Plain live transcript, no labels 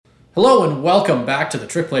Hello and welcome back to the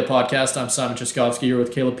Trick Play Podcast. I'm Simon Chaskovsky here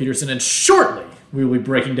with Caleb Peterson, and shortly we will be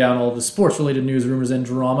breaking down all of the sports-related news, rumors, and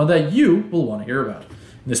drama that you will want to hear about.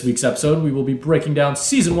 In this week's episode, we will be breaking down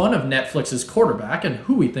Season 1 of Netflix's Quarterback and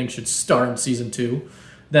who we think should star in Season 2.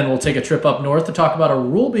 Then we'll take a trip up north to talk about a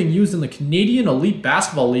rule being used in the Canadian Elite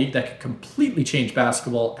Basketball League that could completely change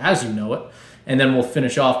basketball as you know it. And then we'll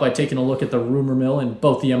finish off by taking a look at the rumor mill in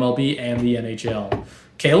both the MLB and the NHL.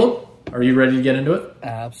 Caleb, are you ready to get into it?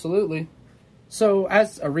 Absolutely. So,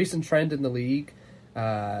 as a recent trend in the league,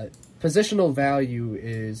 positional value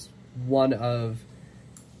is one of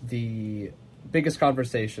the biggest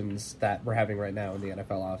conversations that we're having right now in the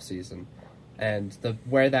NFL offseason. And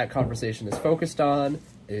where that conversation is focused on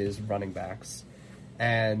is running backs.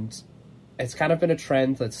 And it's kind of been a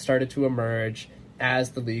trend that's started to emerge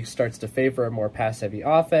as the league starts to favor a more pass-heavy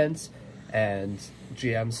offense and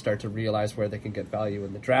GMs start to realize where they can get value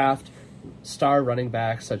in the draft. Star running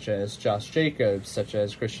backs such as Josh Jacobs, such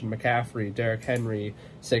as Christian McCaffrey, Derrick Henry,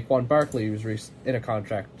 Saquon Barkley, who's in a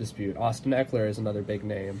contract dispute. Austin Eckler is another big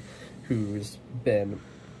name who's been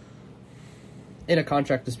in a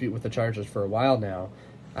contract dispute with the Chargers for a while now.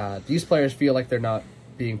 These players feel like they're not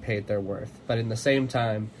being paid their worth. But in the same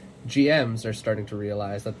time, GMs are starting to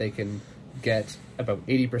realize that they can get about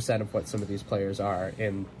 80% of what some of these players are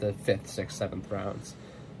in the 5th, 6th, 7th rounds.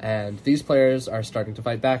 And these players are starting to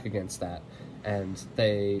fight back against that. And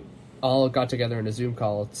they all got together in a Zoom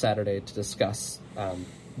call Saturday to discuss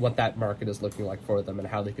what that market is looking like for them and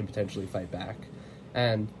how they can potentially fight back.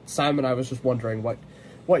 And Simon, I was just wondering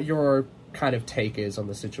what your kind of take is on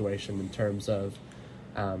the situation in terms of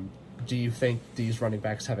do you think these running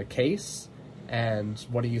backs have a case? And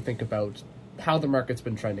what do you think about how the market's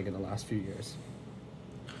been trending in the last few years?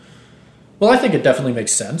 Well, I think it definitely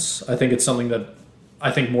makes sense. I think it's something that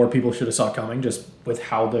I think more people should have saw coming just with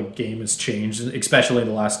how the game has changed, especially in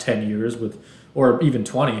the last 10 years or even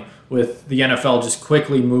 20, with the NFL just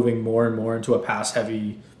quickly moving more and more into a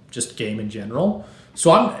pass-heavy just game in general.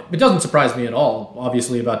 So it doesn't surprise me at all.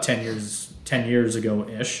 Obviously, about 10 years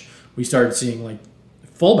ago-ish, we started seeing like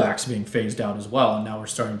fullbacks being phased out as well, and now we're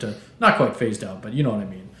starting to, not quite phased out, but you know what I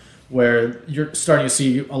mean, where you're starting to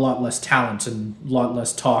see a lot less talent and a lot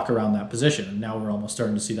less talk around that position, and now we're almost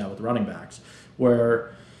starting to see that with running backs,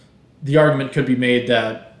 where the argument could be made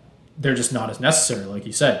that they're just not as necessary. Like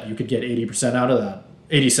you said, you could get 80% out of that.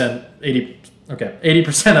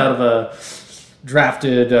 80% out of a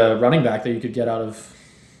drafted running back that you could get out of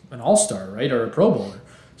an all-star, right, or a Pro Bowler.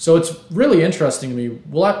 So it's really interesting to me.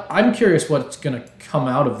 Well, I'm curious what's going to come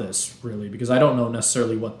out of this, really, because I don't know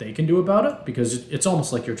necessarily what they can do about it, because it's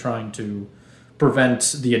almost like you're trying to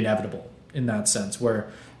prevent the inevitable in that sense, where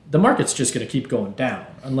the market's just going to keep going down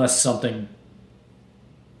unless something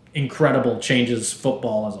incredible changes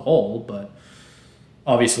football as a whole. But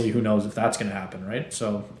obviously, who knows if that's going to happen, right?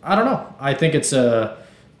 So I don't know. I think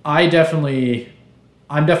I'm definitely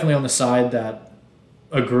on the side that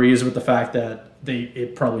agrees with the fact that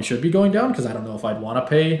it probably should be going down, because I don't know if I'd want to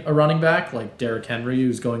pay a running back like Derrick Henry,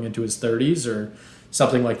 who's going into his 30s or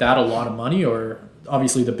something like that, a lot of money. Or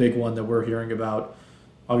obviously the big one that we're hearing about,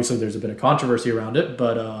 obviously there's a bit of controversy around it,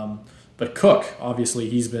 but Cook, obviously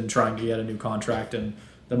he's been trying to get a new contract, and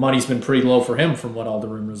the money's been pretty low for him from what all the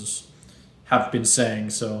rumors have been saying.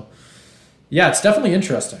 So yeah, it's definitely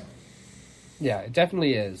interesting. Yeah, it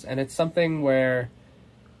definitely is. And it's something where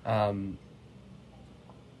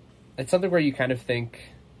you kind of think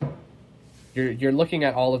you're looking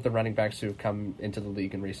at all of the running backs who have come into the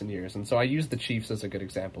league in recent years. And so I use the Chiefs as a good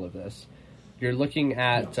example of this. You're looking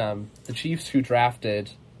at the Chiefs, who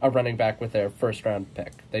drafted a running back with their first-round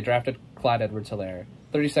pick. They drafted Clyde Edwards-Helaire,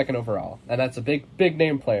 32nd overall, and that's a big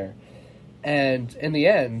name player. And in the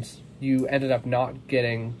end, you ended up not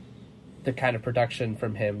getting the kind of production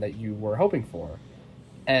from him that you were hoping for.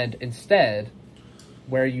 And instead,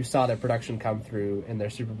 where you saw their production come through in their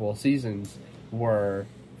Super Bowl seasons were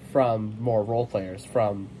from more role players,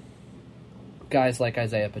 from guys like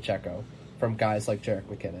Isaiah Pacheco, from guys like Jerick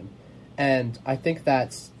McKinnon. And I think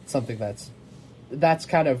that's something that's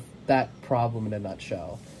kind of that problem in a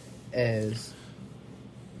nutshell, is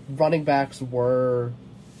running backs were,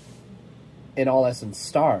 in all essence,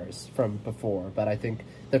 stars from before, but I think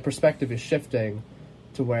the perspective is shifting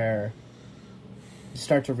to where you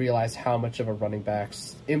start to realize how much of a running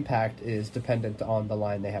back's impact is dependent on the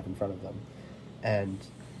line they have in front of them. And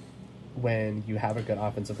when you have a good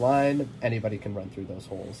offensive line, anybody can run through those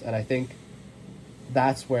holes. And I think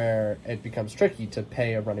that's where it becomes tricky to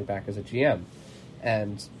pay a running back as a GM.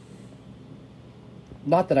 And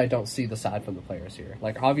not that I don't see the side from the players here.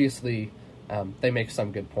 Like, obviously, they make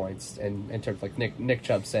some good points in terms of, like, Nick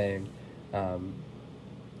Chubb saying,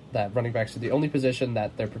 that running backs are the only position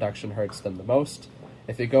that their production hurts them the most.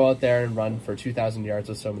 If they go out there and run for 2,000 yards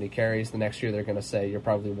with so many carries, the next year they're going to say, you're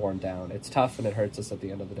probably worn down. It's tough and it hurts us at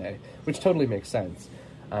the end of the day, which totally makes sense.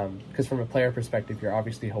 Because from a player perspective, you're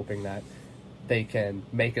obviously hoping that they can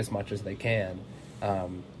make as much as they can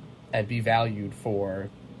and be valued for,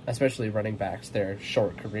 especially running backs, their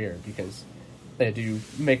short career, because they do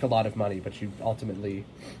make a lot of money, but you ultimately,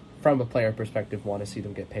 from a player perspective, want to see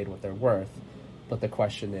them get paid what they're worth. But the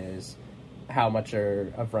question is, how much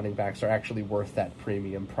of running backs are actually worth that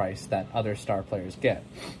premium price that other star players get?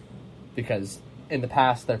 Because in the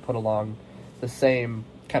past, they're put along the same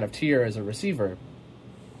kind of tier as a receiver,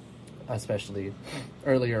 especially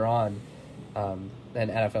earlier on in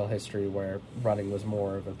NFL history where running was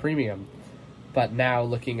more of a premium. But now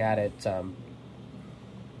looking at it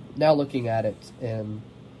in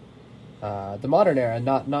the modern era,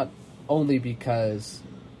 not only because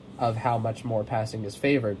of how much more passing is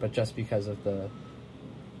favored, but just because of the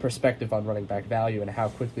perspective on running back value and how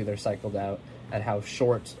quickly they're cycled out and how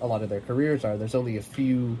short a lot of their careers are. There's only a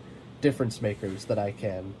few difference makers that I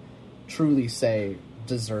can truly say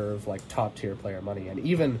deserve like top tier player money. And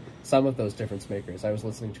even some of those difference makers, I was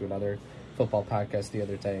listening to another football podcast the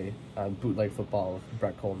other day, Bootleg Football with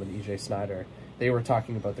Brett Coleman, EJ Snyder. They were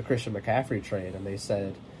talking about the Christian McCaffrey trade, and they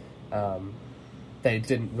said they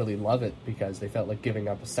didn't really love it because they felt like giving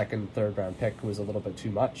up a second, third round pick was a little bit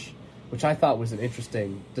too much, which I thought was an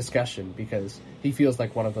interesting discussion because he feels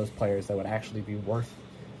like one of those players that would actually be worth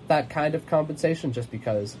that kind of compensation just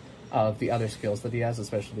because of the other skills that he has,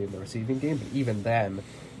 especially in the receiving game. But even then,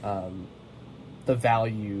 the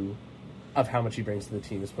value of how much he brings to the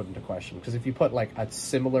team is put into question. Because if you put like a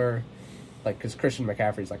similar, like, because Christian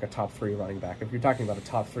McCaffrey is like a top 3 running back. If you're talking about a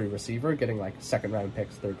top 3 receiver, getting like second round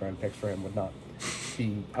picks, third round picks for him would not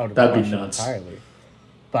be out of the question entirely.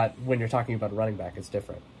 But when you're talking about a running back, it's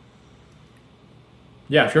different.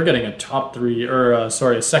 Yeah, if you're getting a top 3, or a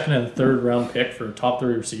second and third round pick for a top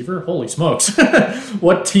 3 receiver, holy smokes.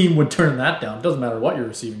 What team would turn that down? It doesn't matter what your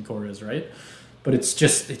receiving core is, right? But it's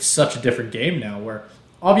such a different game now where,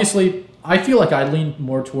 obviously, I feel like I lean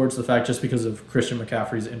more towards the fact just because of Christian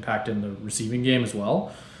McCaffrey's impact in the receiving game as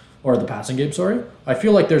well, or the passing game, sorry. I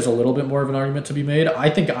feel like there's a little bit more of an argument to be made. I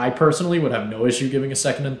think I personally would have no issue giving a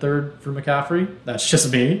second and third for McCaffrey. That's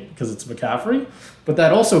just me, because it's McCaffrey. But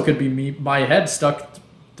that also could be my head stuck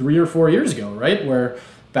 3 or 4 years ago, right? Where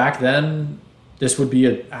back then, this would be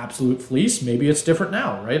an absolute fleece. Maybe it's different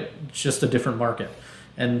now, right? It's just a different market.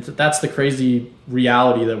 And that's the crazy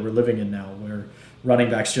reality that we're living in now, where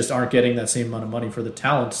running backs just aren't getting that same amount of money for the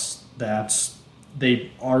talents that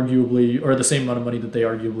they arguably, or the same amount of money that they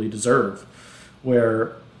arguably deserve.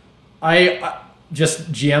 Where I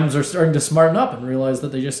just GMs are starting to smarten up and realize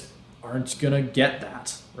that they just aren't going to get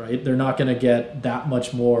that, right? They're not going to get that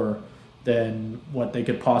much more than what they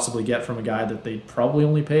could possibly get from a guy that they'd probably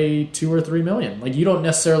only pay $2 or $3 million. Like, you don't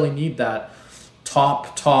necessarily need that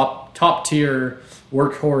top tier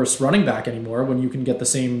workhorse running back anymore when you can get the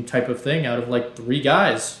same type of thing out of like 3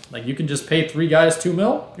 guys. Like, you can just pay 3 guys $2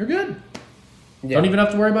 million. You're good. Yeah. Don't even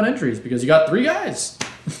have to worry about injuries because you got 3 guys.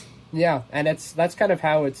 Yeah, and that's kind of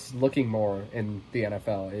how it's looking more in the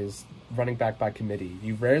NFL, is running back by committee.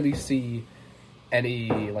 You rarely see any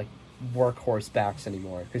like workhorse backs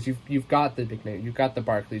anymore because you've got the big name, you've got the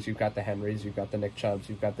Barkleys, you've got the Henrys, you've got the Nick Chubbs,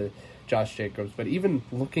 you've got the Josh Jacobs. But even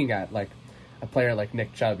looking at like a player like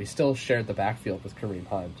Nick Chubb, he still shared the backfield with Kareem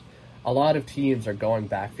Hunt. A lot of teams are going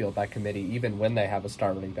backfield by committee even when they have a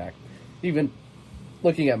star running back. Even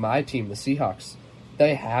looking at my team, the Seahawks,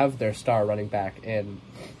 they have their star running back in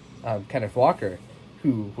Kenneth Walker,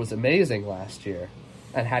 who was amazing last year.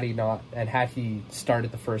 And had he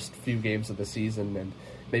started the first few games of the season and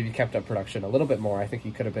maybe kept up production a little bit more, I think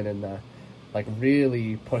he could have been in the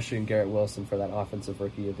really pushing Garrett Wilson for that offensive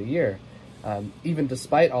rookie of the year. Even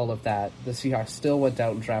despite all of that, the Seahawks still went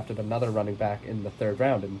out and drafted another running back in the 3rd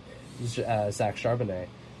round, and Zach Charbonnet.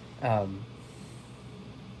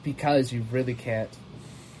 Because you really can't,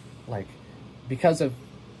 because of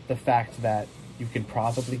the fact that you can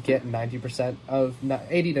probably get 80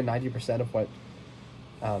 to 90% of what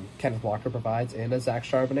Kenneth Walker provides in a Zach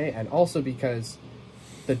Charbonnet, and also because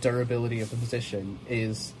the durability of the position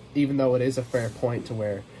is, even though it is a fair point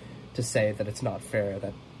to say that it's not fair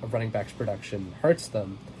that a running back's production hurts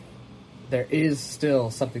them, there is still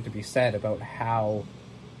something to be said about how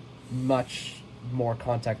much more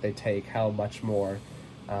contact they take, how much more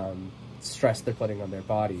stress they're putting on their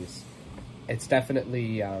bodies. It's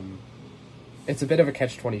definitely it's a bit of a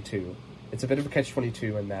catch-22. It's a bit of a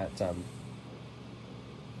catch-22 in that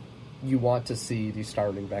you want to see these star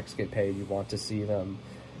running backs get paid. You want to see them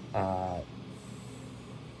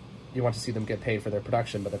you want to see them get paid for their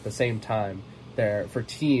production, but at the same time, for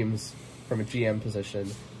teams from a GM position,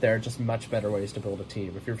 there are just much better ways to build a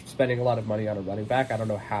team. If you're spending a lot of money on a running back, I don't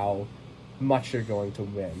know how much you're going to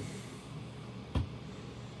win.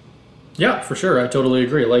 Yeah, for sure. I totally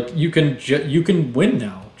agree. Like you can win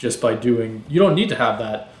now just by doing. You don't need to have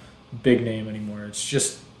that big name anymore. It's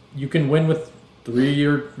just you can win with 3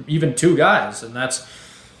 or even 2 guys, and that's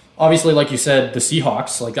obviously, like you said, the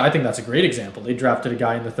Seahawks. Like I think that's a great example. They drafted a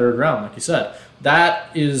guy in the 3rd round, like you said.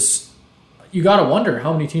 That is. You got to wonder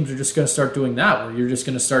how many teams are just going to start doing that, where you're just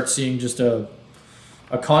going to start seeing just a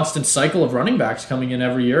constant cycle of running backs coming in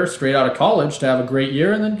every year, straight out of college, to have a great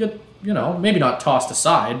year and then get, maybe not tossed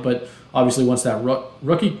aside, but obviously once that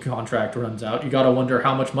rookie contract runs out, you got to wonder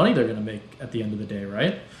how much money they're going to make at the end of the day,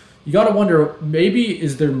 right? You got to wonder, maybe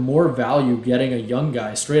is there more value getting a young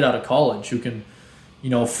guy straight out of college who can,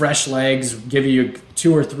 fresh legs, give you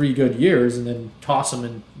 2 or 3 good years and then toss them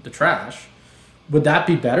in the trash? Would that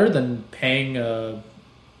be better than paying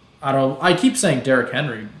I keep saying Derrick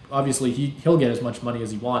Henry. Obviously, he'll get as much money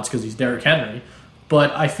as he wants because he's Derrick Henry.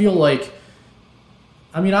 But I feel like,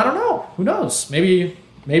 I don't know. Who knows? Maybe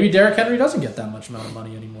Derrick Henry doesn't get that much amount of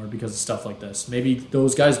money anymore because of stuff like this. Maybe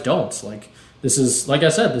those guys don't. Like I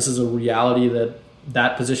said, this is a reality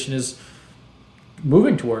that position is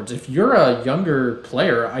moving towards. If you're a younger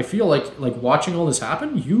player, I feel like watching all this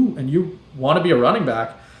happen, you want to be a running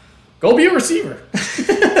back, go be a receiver.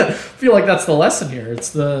 I feel like that's the lesson here. It's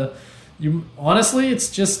the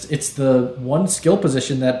one skill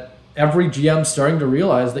position that every GM's starting to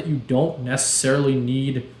realize that you don't necessarily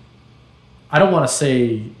need. I don't want to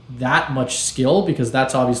say that much skill because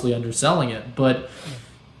that's obviously underselling it, but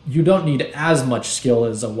you don't need as much skill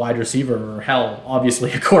as a wide receiver or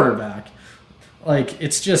obviously a quarterback. Like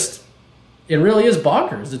it really is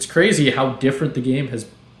bonkers. It's crazy how different the game has,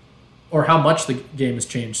 or how much the game has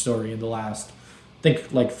changed, in the last, I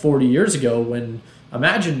think, like 40 years ago, when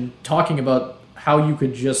imagine talking about how you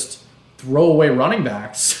could just throw away running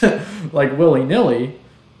backs like willy-nilly,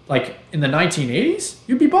 like in the 1980s,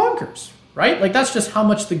 you'd be bonkers, right? Like that's just how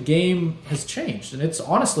much the game has changed. And it's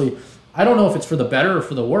honestly, I don't know if it's for the better or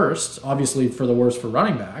for the worst, obviously for the worst for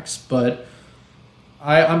running backs, but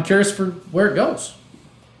I'm curious for where it goes.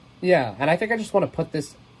 Yeah, and I think I just want to put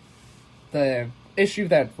the issue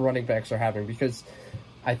that running backs are having, because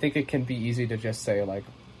I think it can be easy to just say like,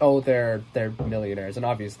 oh, they're millionaires, and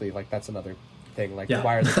obviously like that's another thing. Like,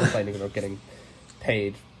 why are they complaining about getting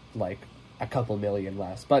paid like a couple million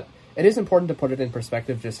less? But it is important to put it in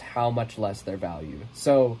perspective just how much less they're valued.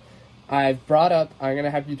 So I've brought up. I'm going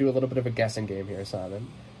to have you do a little bit of a guessing game here, Simon.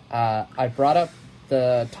 I brought up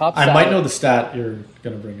the top. I might know the stat you're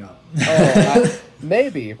going to bring up.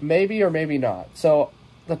 Maybe or maybe not. So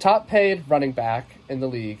the top paid running back in the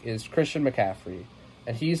league is Christian McCaffrey,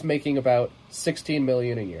 and he's making about $16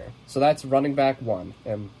 million a year. So that's running back 1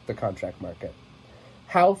 in the contract market.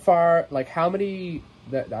 How many?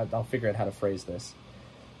 I'll figure out how to phrase this.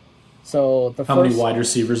 So how many wide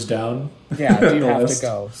receivers down? Yeah, do you have to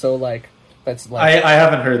go? So that's I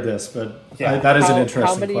haven't heard this, but that is an interesting question.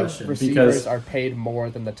 How many receivers are paid more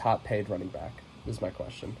than the top paid running back? Is my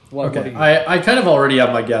question. What I kind of already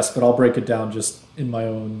have my guess, but I'll break it down just in my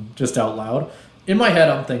own, just out loud. In my head,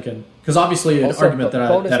 I'm thinking, because obviously an argument that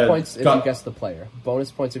bonus points if you guess the player.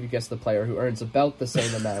 Bonus points if you guess the player who earns about the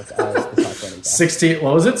same amount as the top running back. 16.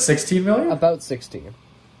 What was it? 16 million? About 16.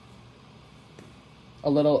 A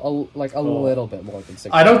little bit more than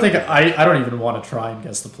 16. I don't think I don't even want to try and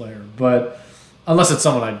guess the player, but unless it's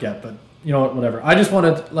someone I'd get. But you know what? Whatever. I just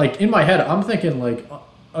wanted in my head, I'm thinking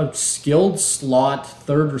a skilled slot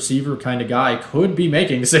third receiver kind of guy could be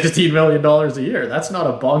making $16 million a year. That's not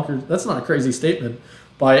a crazy statement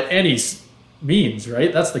by any means,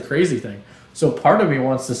 right? That's the crazy thing. So part of me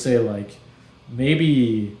wants to say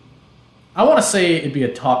maybe I want to say it'd be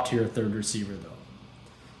a top tier third receiver though.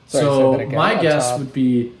 So my guess would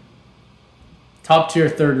be top tier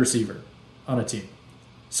third receiver on a team.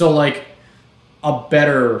 So a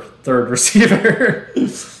better third receiver.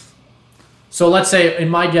 So let's say, in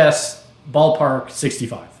my guess, ballpark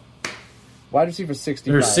 65. Wide receiver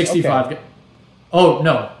 65. There's 65. Okay. Oh,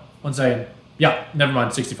 no. 1 second. Yeah, never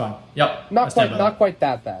mind. 65. Yep. Not quite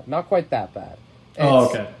that bad. Not quite that bad.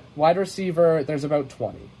 Okay. Wide receiver, there's about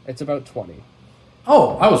 20. It's about 20.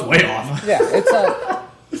 Oh, I was way off. Yeah, it's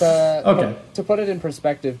okay. To put it in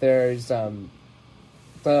perspective, there's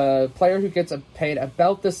the player who gets paid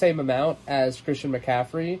about the same amount as Christian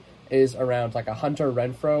McCaffrey is around a Hunter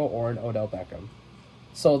Renfrow or an Odell Beckham.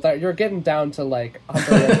 So that you're getting down to Hunter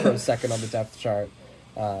Renfrow second on the depth chart.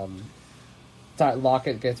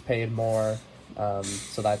 Lockett gets paid more,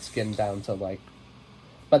 so that's getting down to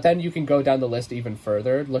But then you can go down the list even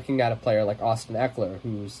further, looking at a player like Austin Eckler,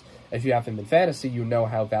 who's, if you have him in fantasy, you know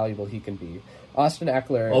how valuable he can be. Austin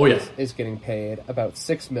Eckler is getting paid about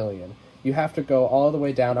 $6 million. You have to go all the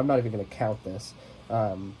way down. I'm not even going to count this.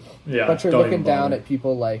 But you're looking down at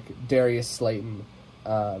people like Darius Slayton.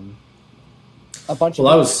 A bunch of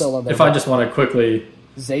people still on there. If I just want to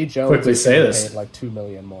Zay Jones quickly say this, paid like $2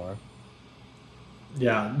 million more.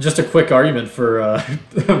 Yeah, just a quick argument for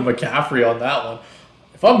McCaffrey on that one.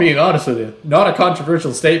 If I'm being honest with you, not a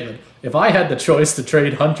controversial statement. If I had the choice to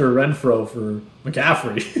trade Hunter Renfrow for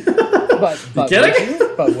McCaffrey, but kidding?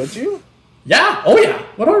 Would you? Yeah. Oh yeah.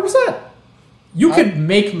 100%. You could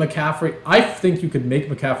make McCaffrey. I think you could make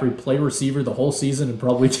McCaffrey play receiver the whole season and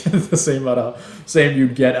probably get the same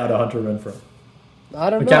you'd get out of Hunter Renfrow.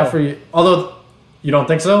 I don't know. McCaffrey, although you don't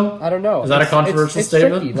think so? I don't know. Is that a controversial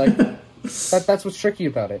statement? Tricky. Like that's what's tricky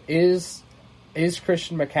about it. Is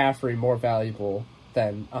Christian McCaffrey more valuable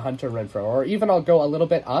than a Hunter Renfrow? Or even I'll go a little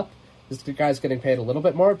bit up. This guy's getting paid a little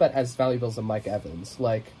bit more, but as valuable as a Mike Evans.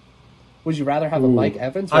 Like, would you rather have a Mike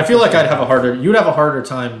Evans? I feel like you'd have a harder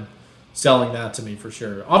time selling that to me for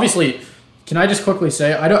sure. Obviously, can I just quickly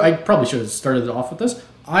say, I probably should have started it off with this.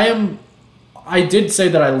 I did say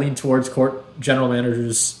that I lean towards general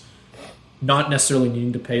managers not necessarily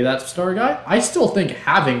needing to pay that star guy. I still think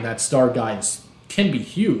having that star guy can be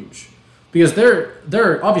huge because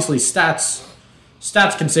they're obviously stats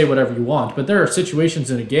can say whatever you want, but there are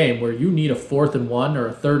situations in a game where you need a 4th and 1 or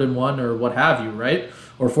a 3rd and 1 or what have you, right?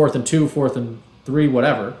 Or 4th and 2, 4th and 3,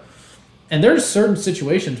 whatever. And there's certain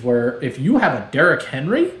situations where if you have a Derrick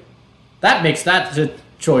Henry, that makes that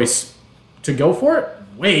choice to go for it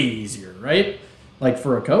way easier, right? Like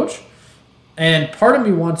for a coach. And part of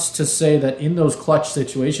me wants to say that in those clutch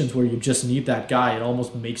situations where you just need that guy, it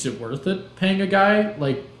almost makes it worth it paying a guy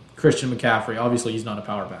like Christian McCaffrey. Obviously, he's not a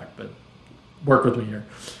power back, but work with me here.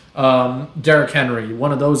 Derrick Henry,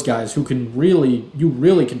 one of those guys who you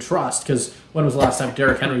really can trust, because when was the last time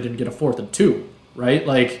Derrick Henry didn't get a 4th and 2, right?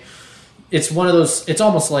 Like, it's one of those, it's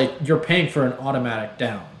almost like you're paying for an automatic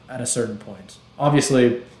down at a certain point.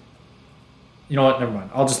 Obviously, you know what, never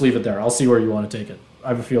mind. I'll just leave it there. I'll see where you want to take it. I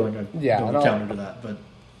have a feeling I don't counter to that, but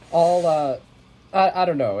I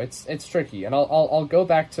don't know. It's tricky, and I'll go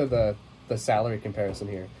back to the salary comparison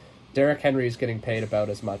here. Derrick Henry is getting paid about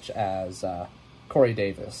as much as Corey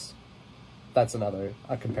Davis. That's a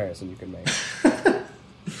comparison you can make.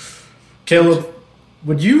 Caleb,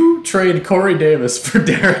 would you trade Corey Davis for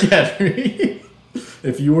Derrick Henry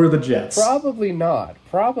if you were the Jets? Probably not.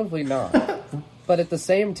 But at the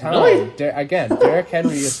same time, really? Derrick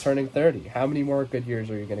Henry is turning 30. How many more good years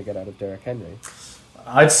are you going to get out of Derrick Henry?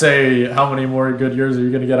 I'd say how many more good years are you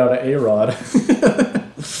going to get out of A-Rod?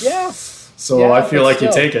 Yeah. So I feel like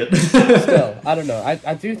you take it. Still, I don't know.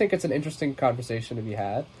 I do think it's an interesting conversation to be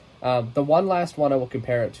had. The one last one I will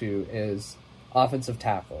compare it to is offensive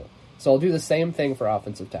tackle. So I'll do the same thing for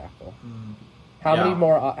offensive tackle.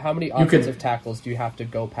 How many offensive tackles do you have to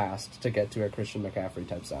go past to get to a Christian McCaffrey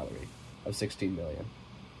type salary of $16 million?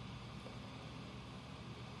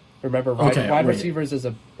 Remember, wide receivers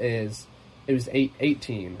it was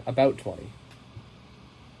 18, about 20.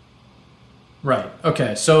 Right.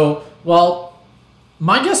 Okay. So, well,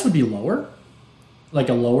 my guess would be lower, like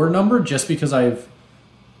a lower number, just because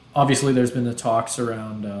obviously there's been the talks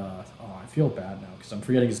around. I feel bad now because I'm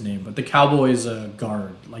forgetting his name, but the Cowboys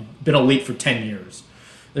guard, like, been elite for 10 years.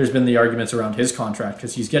 There's been the arguments around his contract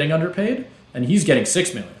because he's getting underpaid, and he's getting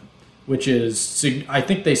 $6 million, which is, I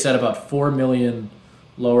think they said about $4 million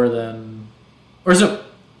lower than, or is it?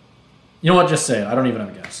 You know what? Just say it. I don't even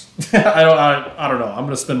have a guess. I don't know. I'm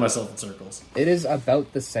going to spin myself in circles. It is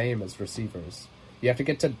about the same as receivers. You have to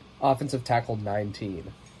get to offensive tackle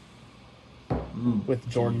 19 with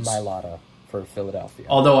Jordan Mailata for Philadelphia.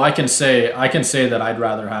 Although I can say that I'd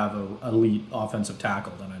rather have an elite offensive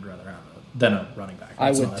tackle than I'd rather have a running back.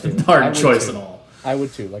 That's I would too. Not a hard choice at all. I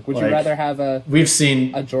would too. Like, would you rather have a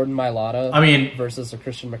Jordan Mailata versus a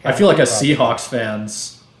Christian McCaffrey? I feel like as Seahawks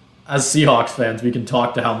fans, we can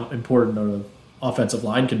talk to how important the offensive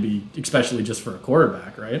line can be, especially just for a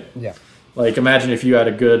quarterback, right? Yeah. Like, imagine if you had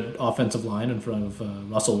a good offensive line in front of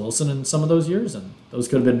Russell Wilson in some of those years, and those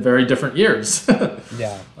could have been very different years.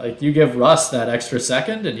 Yeah. Like, you give Russ that extra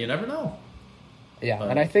second, and you never know. Yeah,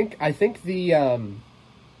 but. And I think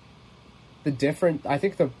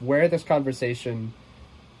where this conversation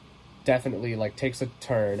definitely like takes a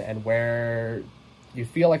turn, and where you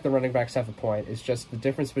feel like the running backs have a point, is just the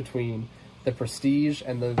difference between the prestige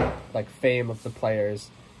and the like fame of the players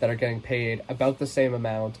that are getting paid about the same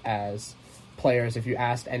amount as players. If you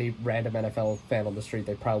asked any random NFL fan on the street,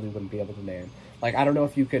 they probably wouldn't be able to name. Like, I don't know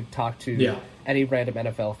if you could talk to Yeah. any random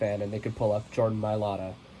NFL fan and they could pull up Jordan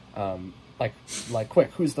Mailata. Like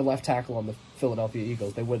quick, who's the left tackle on the Philadelphia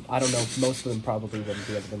Eagles? They would. I don't know. Most of them probably wouldn't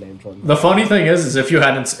be able to name Jordan Mailata. The funny thing is if you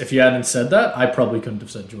hadn't said that, I probably couldn't have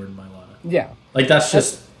said Jordan Mailata. Yeah. Like, that's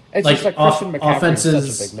just... It's like, just like Christian McCaffrey is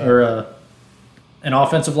such a big name. or an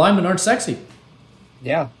offensive lineman aren't sexy.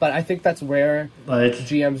 Yeah, but I think that's where Like,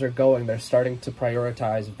 GMs are going. They're starting to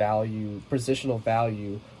prioritize value, positional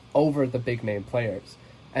value, over the big name players.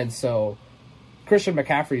 And so Christian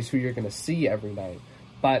McCaffrey is who you're going to see every night.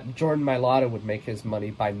 But Jordan Mailata would make his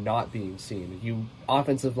money by not being seen. You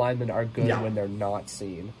offensive linemen are good when they're not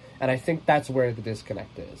seen. And I think that's where the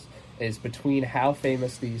disconnect is between how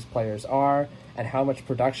famous these players are and how much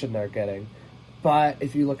production they're getting. But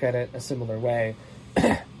if you look at it a similar way,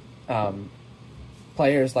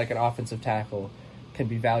 players like an offensive tackle can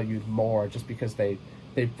be valued more just because they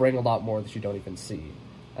bring a lot more that you don't even see.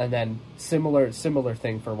 And then similar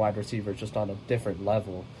thing for wide receivers, just on a different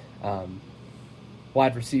level.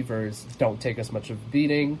 Wide receivers don't take as much of a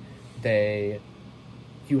beating.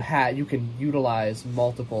 You can utilize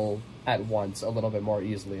multiple at once a little bit more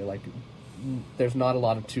easily. Like, there's not a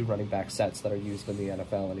lot of 2 running back sets that are used in the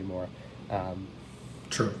NFL anymore.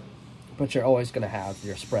 true. But you're always going to have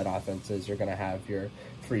your spread offenses. You're going to have your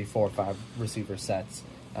 3, 4, 5 receiver sets.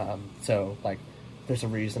 So, like, there's a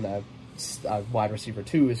reason a wide receiver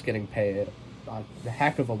 2 is getting paid a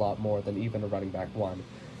heck of a lot more than even a running back 1.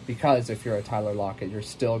 Because if you're a Tyler Lockett, you're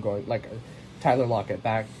still going, like, Tyler Lockett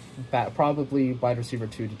back probably wide receiver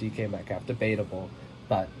 2 to DK Metcalf, debatable,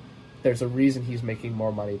 but there's a reason he's making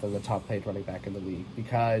more money than the top paid running back in the league,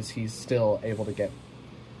 because he's still able to get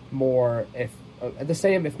more, the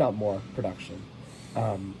same if not more production.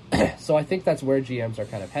 So I think that's where GMs are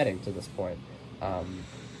kind of heading to this point,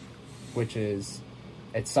 which is,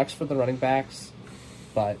 it sucks for the running backs,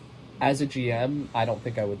 but as a GM, I don't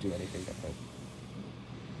think I would do anything different.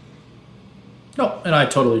 No, and I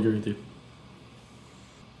totally agree with you.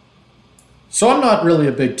 So I'm not really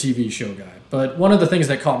a big TV show guy, but one of the things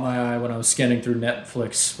that caught my eye when I was scanning through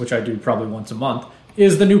Netflix, which I do probably once a month,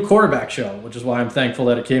 is the new quarterback show, which is why I'm thankful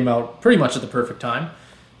that it came out pretty much at the perfect time,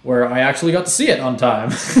 where I actually got to see it on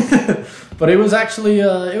time. But it was actually,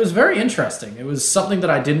 it was very interesting. It was something that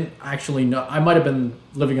I didn't actually know. I might have been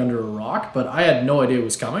living under a rock, but I had no idea it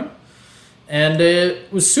was coming. And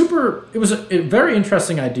it was a very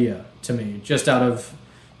interesting idea to me, just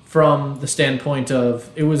from the standpoint of,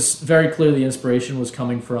 it was very clear the inspiration was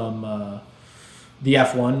coming from the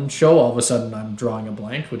F1 show. All of a sudden I'm drawing a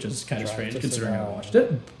blank, which is kind of strange considering I watched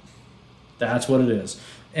it. That's what it is.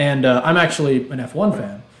 And I'm actually an F1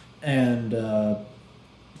 fan. And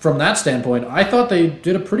from that standpoint, I thought they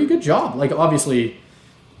did a pretty good job. Like, obviously,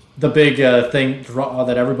 the big thing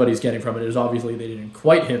that everybody's getting from it is obviously they didn't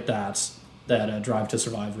quite hit that Drive to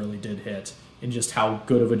Survive really did hit, in just how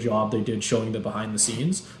good of a job they did showing the behind the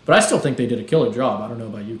scenes. But I still think they did a killer job. I don't know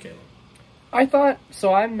about you, Caleb. I thought,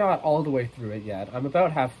 so I'm not all the way through it yet. I'm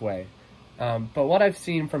about halfway. But what I've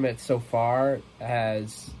seen from it so far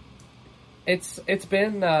has, it's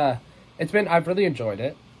been, I've really enjoyed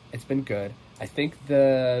it. It's been good. I think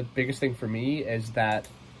the biggest thing for me is that,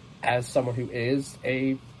 as someone who is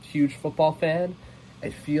a huge football fan,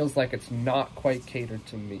 it feels like it's not quite catered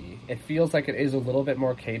to me. It feels like it is a little bit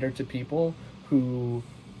more catered to people who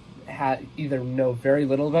either know very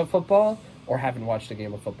little about football or haven't watched a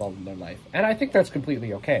game of football in their life. And I think that's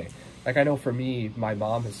completely okay. Like, I know for me, my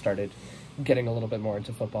mom has started getting a little bit more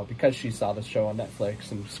into football because she saw this show on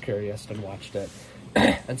Netflix and was curious and watched it.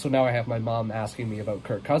 And so now I have my mom asking me about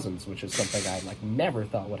Kirk Cousins, which is something I never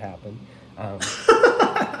thought would happen.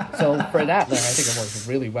 So for that, I think it works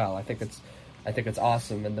really well. I think it's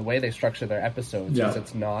awesome, and the way they structure their episodes is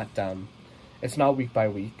it's not week by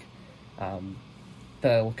week.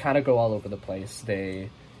 They'll kind of go all over the place. They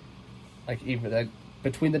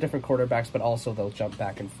between the different quarterbacks, but also they'll jump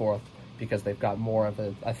back and forth because they've got more of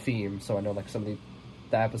a theme. So I know some of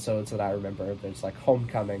the episodes that I remember, there's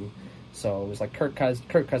homecoming. So it was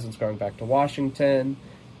Kirk Cousins going back to Washington,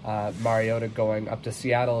 Mariota going up to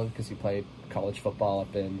Seattle because he played college football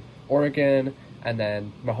up in Oregon, and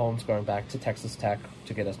then Mahomes going back to Texas Tech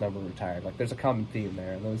to get his number retired. There's a common theme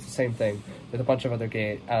there, and it was the same thing with a bunch of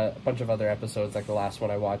other episodes. The last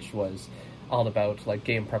one I watched was all about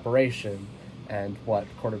game preparation and what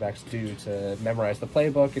quarterbacks do to memorize the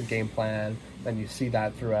playbook and game plan. And you see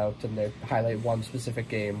that throughout, and they highlight one specific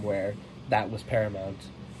game where that was paramount.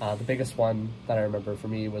 The biggest one that I remember for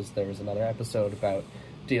me was there was another episode about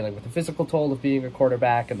dealing with the physical toll of being a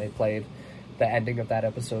quarterback, and they played. The ending of that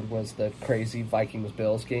episode was the crazy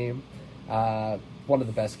Vikings-Bills game, one of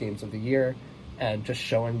the best games of the year, and just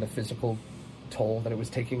showing the physical toll that it was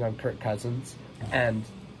taking on Kirk Cousins. And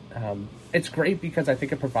it's great because I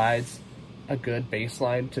think it provides a good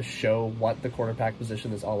baseline to show what the quarterback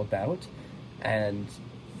position is all about. And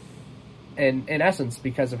in essence,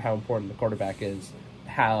 because of how important the quarterback is,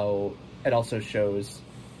 how it also shows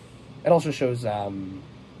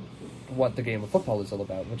what the game of football is all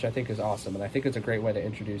about, which I think is awesome. And I think it's a great way to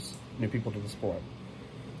introduce new people to the sport.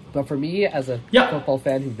 But for me, as a football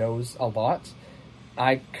fan who knows a lot,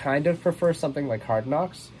 I kind of prefer something like Hard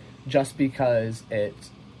Knocks, just because it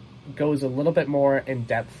goes a little bit more in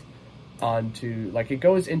depth onto, like, it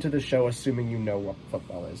goes into the show assuming you know what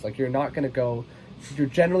football is. Like, you're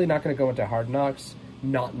generally not going to go into Hard Knocks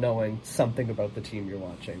not knowing something about the team you're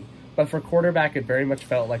watching. But for quarterback, it very much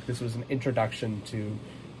felt like this was an introduction to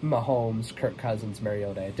Mahomes, Kirk Cousins,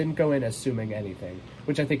 Mariota. It didn't go in assuming anything,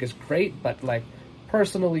 which I think is great, but, like,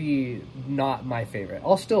 personally not my favorite.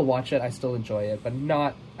 I'll still watch it, I still enjoy it, but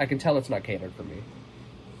I can tell it's not catered for me.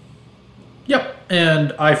 Yep,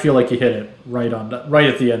 and I feel like you hit it right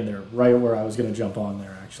at the end there, right where I was going to jump on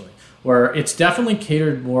there, actually, where it's definitely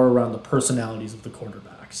catered more around the personalities of the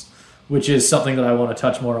quarterbacks, which is something that I want to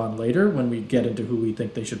touch more on later when we get into who we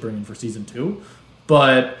think they should bring in for Season 2.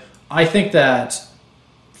 But I think that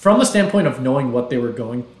from the standpoint of knowing what they were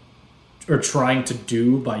going or trying to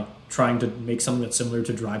do by trying to make something that's similar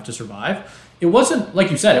to Drive to Survive, it wasn't, like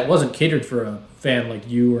you said, it wasn't catered for a fan like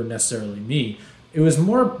you or necessarily me. It was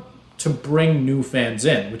more to bring new fans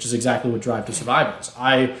in, which is exactly what Drive to Survive is.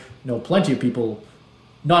 I know plenty of people,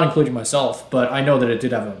 not including myself, but I know that it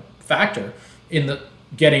did have a factor in the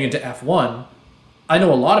getting into F1. I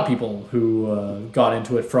know a lot of people who got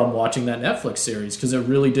into it from watching that Netflix series because it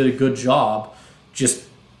really did a good job just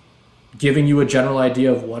giving you a general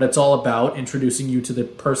idea of what it's all about, introducing you to the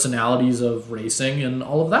personalities of racing and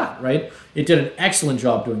all of that, right? It did an excellent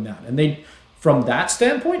job doing that. And from that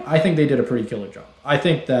standpoint, I think they did a pretty killer job. I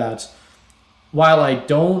think that while I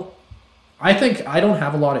don't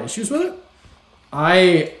have a lot of issues with it,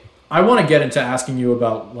 I want to get into asking you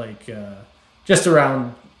about, like, just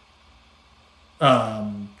around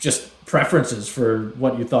just preferences for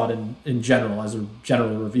what you thought in general, as a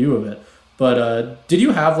general review of it. But did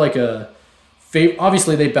you have like a favorite?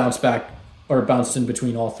 Obviously, they bounced in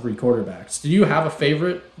between all three quarterbacks. Did you have a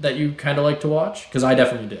favorite that you kind of like to watch? Because I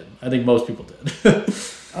definitely did. I think most people did.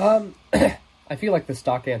 I feel like the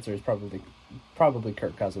stock answer is probably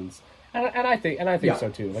Kirk Cousins, and I think so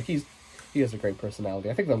too. Like, he has a great personality.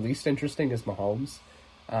 I think the least interesting is Mahomes,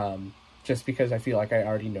 just because I feel like I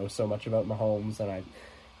already know so much about Mahomes, and I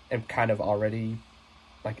am kind of already,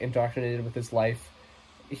 like, indoctrinated with his life.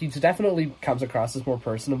 He definitely comes across as more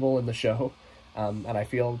personable in the show, and I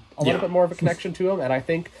feel a little bit more of a connection to him. And I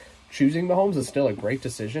think choosing Mahomes is still a great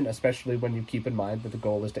decision, especially when you keep in mind that the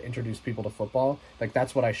goal is to introduce people to football. Like,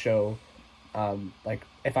 that's what I show. Like,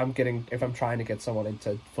 if I'm trying to get someone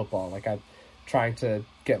into football, like, I'm trying to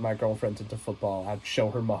get my girlfriend into football, I'd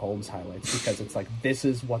show her Mahomes highlights, because it's like, this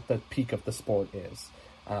is what the peak of the sport is.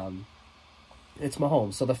 It's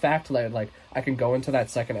Mahomes. So the fact that, like, I can go into that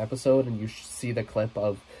second episode and you see the clip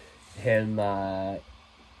of him,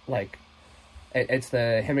 like, it's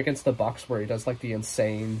him against the Bucks where he does, like, the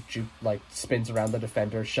insane spins around the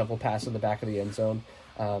defender, shovel pass in the back of the end zone.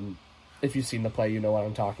 If you've seen the play, you know what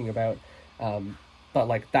I'm talking about. But,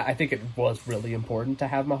 like, that, I think it was really important to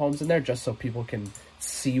have Mahomes in there just so people can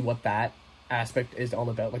see what that aspect is all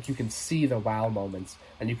about. Like, you can see the wow moments,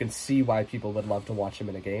 and you can see why people would love to watch him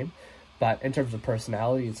in a game. But in terms of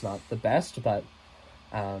personality, it's not the best, but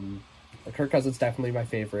Kirk Cousins is definitely my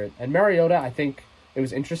favorite. And Mariota, I think it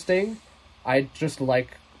was interesting. I just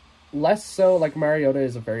like, less so, like, Mariota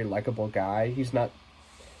is a very likable guy. He's not,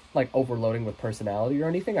 like, overloading with personality or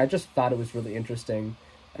anything. I just thought it was really interesting,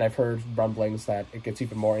 and I've heard rumblings that it gets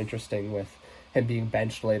even more interesting with him being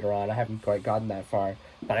benched later on. I haven't quite gotten that far,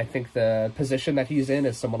 but I think the position that he's in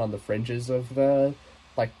is someone on the fringes of the,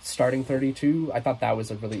 like, starting 32. I thought that was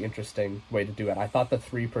a really interesting way to do it. I thought the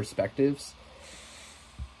three perspectives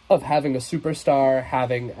of having a superstar,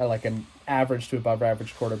 having like an average to above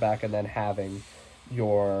average quarterback, and then having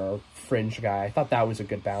your fringe guy, I thought that was a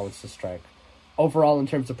good balance to strike. Overall, in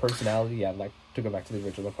terms of personality, I'd like to go back to the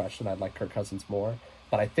original question. I'd like Kirk Cousins more,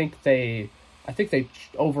 but I think they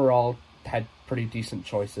overall had pretty decent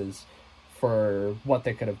choices for what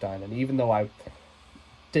they could have done. And even though I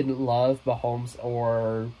didn't love Mahomes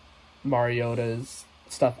or Mariota's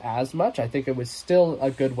stuff as much, I think it was still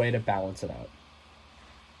a good way to balance it out.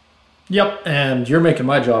 Yep, and you're making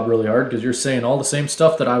my job really hard because you're saying all the same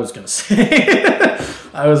stuff that I was going to say.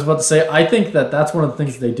 I was about to say, I think that that's one of the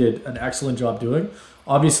things they did an excellent job doing.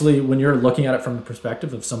 obviously, when you're looking at it from the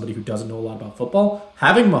perspective of somebody who doesn't know a lot about football,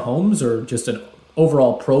 having Mahomes or just an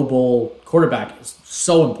overall Pro Bowl quarterback is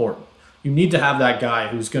so important. You need to have that guy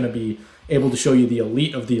who's going to be able to show you the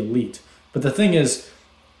elite of the elite. But the thing is,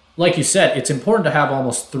 like you said, it's important to have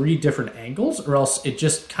almost 3 different angles, or else it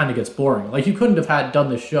just kind of gets boring. Like, you couldn't have done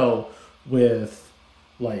this show with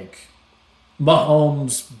like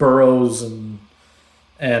Mahomes, Burrows, and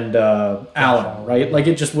Allen, right? Like,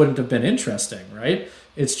 it just wouldn't have been interesting, right?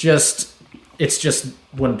 It's just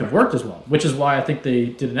wouldn't have worked as well. Which is why I think they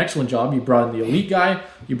did an excellent job. You brought in the elite guy.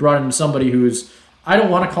 You brought in somebody who's, I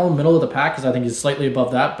don't want to call him middle of the pack because I think he's slightly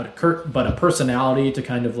above that, but a personality to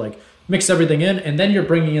kind of like mix everything in. And then you're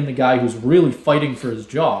bringing in the guy who's really fighting for his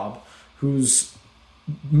job, who's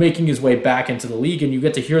making his way back into the league, and you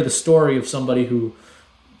get to hear the story of somebody who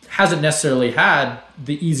hasn't necessarily had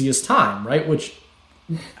the easiest time, right? Which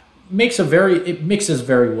it mixes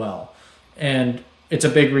very well. And it's a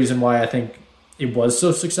big reason why I think it was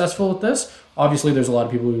so successful with this. Obviously, there's a lot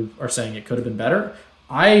of people who are saying it could have been better.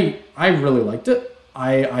 I really liked it.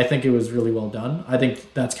 I think it was really well done. I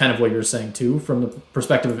think that's kind of what you're saying too, from the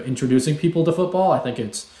perspective of introducing people to football. I think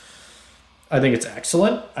it's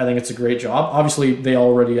excellent. I think it's a great job. Obviously, they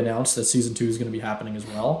already announced that season 2 is going to be happening as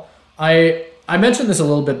well. I mentioned this a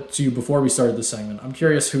little bit to you before we started this segment. I'm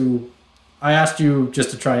curious I asked you just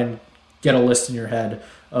to try and get a list in your head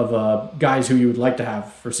of guys who you would like to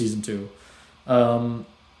have for season 2.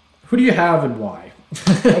 Who do you have and why?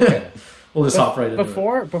 Okay. We'll just hop right into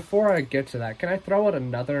it. Before I get to that, can I throw out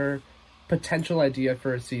another potential idea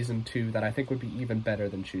for a season 2 that I think would be even better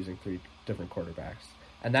than choosing 3 different quarterbacks?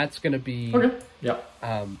 And that's going to be... Okay, yeah.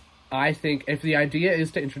 I think if the idea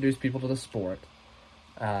is to introduce people to the sport,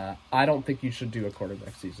 I don't think you should do a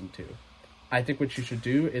quarterback season 2. I think what you should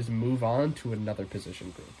do is move on to another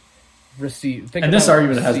position group. This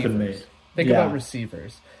argument has been made. Think about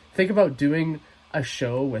receivers. Think about doing a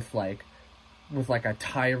show with a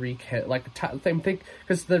Tyreek Hill,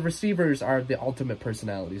 because the receivers are the ultimate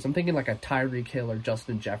personalities. I'm thinking like a Tyreek Hill or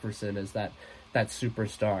Justin Jefferson as that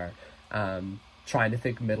superstar. Trying to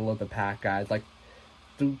think middle of the pack guys, like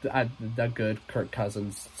a good Kirk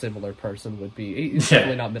Cousins similar person would be. He's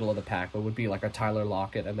definitely not middle of the pack, but would be like a Tyler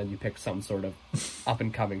Lockett, and then you pick some sort of up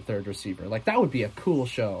and coming third receiver. Like, that would be a cool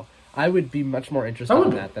show. I would be much more interested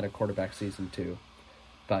in that than a quarterback season 2.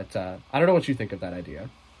 But I don't know what you think of that idea.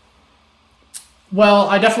 Well,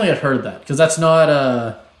 I definitely had heard that, because that's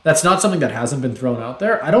not something that hasn't been thrown out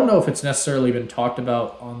there. I don't know if it's necessarily been talked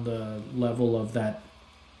about on the level of that,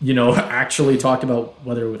 actually talked about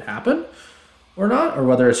whether it would happen or not, or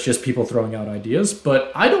whether it's just people throwing out ideas.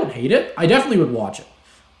 But I don't hate it. I definitely would watch it.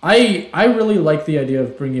 I really like the idea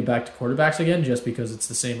of bringing it back to quarterbacks again, just because it's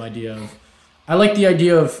the same idea of... I like the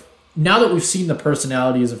idea of, now that we've seen the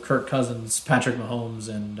personalities of Kirk Cousins, Patrick Mahomes,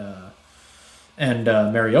 and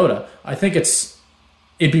Mariota, I think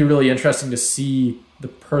it'd be really interesting to see the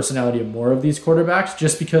personality of more of these quarterbacks,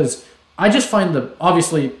 just because I just find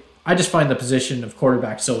the position of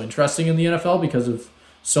quarterback so interesting in the NFL because of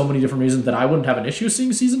so many different reasons that I wouldn't have an issue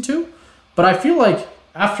seeing season 2. But I feel like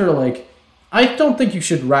I don't think you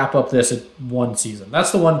should wrap up this at one season.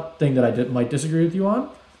 That's the one thing that I might disagree with you on.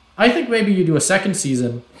 I think maybe you do a second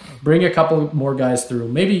season, bring a couple more guys through.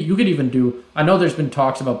 Maybe you could even do... I know there's been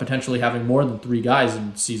talks about potentially having more than 3 guys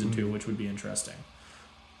in season 2, which would be interesting.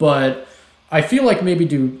 But I feel like maybe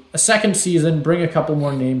do a second season, bring a couple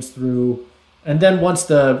more names through, and then once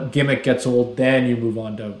the gimmick gets old, then you move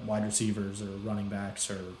on to wide receivers or running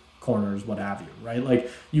backs or corners, what have you, right?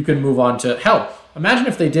 Like, you can move on to... Hell, imagine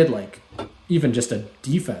if they did, like, even just a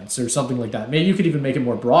defense or something like that. Maybe you could even make it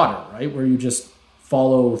more broader, right? Where you just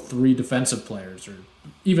follow 3 defensive players, or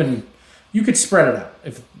even... You could spread it out,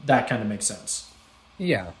 if that kind of makes sense.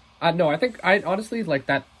 Yeah. No, I think... I honestly, like,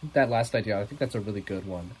 that last idea, I think that's a really good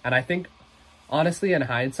one. And I think, honestly, in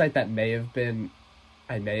hindsight, that may have been...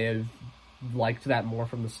 I may have liked that more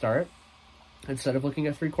from the start. Instead of looking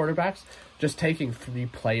at 3 quarterbacks, just taking 3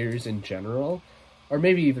 players in general, or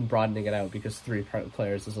maybe even broadening it out, because 3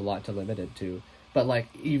 players is a lot to limit it to. But, like,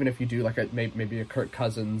 even if you do like maybe a Kirk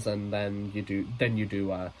Cousins, and then you do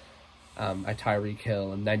a Tyreek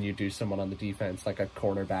Hill, and then you do someone on the defense, like a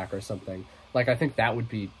cornerback or something. Like, I think that would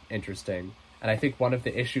be interesting. And I think one of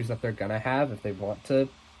the issues that they're gonna have if they want to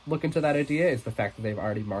look into that idea is the fact that they've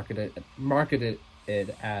already marketed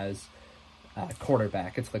it as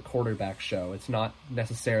quarterback. It's the quarterback show. It's not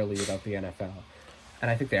necessarily about the NFL.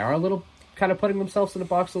 And I think they are a little kind of putting themselves in a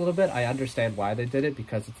box a little bit. I understand why they did it,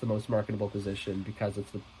 because it's the most marketable position, because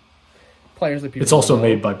it's the players that people... It's also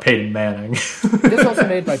made by Peyton Manning. It is also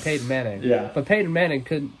made by Peyton Manning. Yeah. But Peyton Manning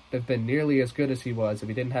couldn't have been nearly as good as he was if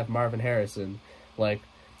he didn't have Marvin Harrison. Like,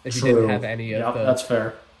 if he didn't have any of that's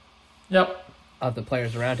fair. Yep. Of the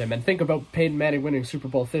players around him. And think about Peyton Manning winning Super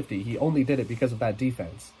Bowl 50. He only did it because of that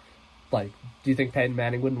defense. Like, do you think Peyton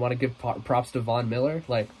Manning wouldn't want to give props to Von Miller?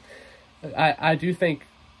 Like, I do think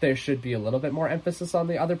there should be a little bit more emphasis on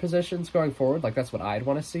the other positions going forward. Like, that's what I'd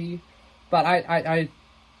want to see. But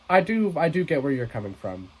I do get where you're coming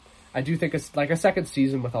from. I do think it's like a second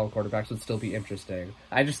season with all quarterbacks would still be interesting.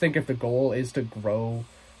 I just think if the goal is to grow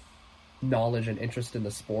knowledge and interest in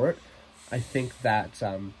the sport, I think that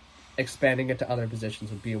expanding it to other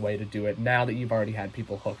positions would be a way to do it now that you've already had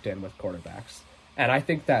people hooked in with quarterbacks. And I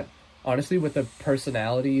think that, honestly, with the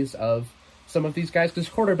personalities of some of these guys, because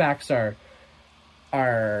quarterbacks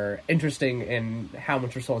are interesting in how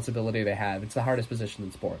much responsibility they have. It's the hardest position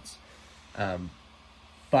in sports.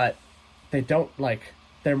 But they don't, like,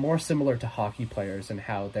 they're more similar to hockey players in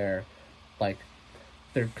how they're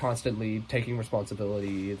constantly taking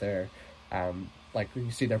responsibility. They're, like,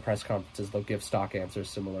 you see their press conferences, they'll give stock answers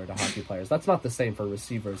similar to hockey players. That's not the same for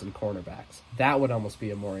receivers and cornerbacks. That would almost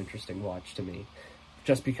be a more interesting watch to me,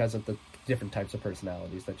 just because of the different types of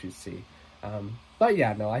personalities that you see. But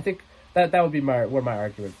yeah, no, I think that would be where my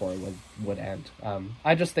argument for it would end.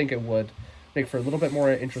 I just think it would make for a little bit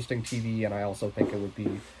more interesting TV, and I also think it would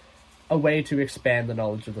be a way to expand the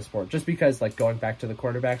knowledge of the sport. Just because, like, going back to the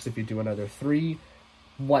quarterbacks, if you do another 3,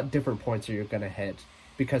 what different points are you going to hit?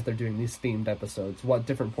 Because they're doing these themed episodes, what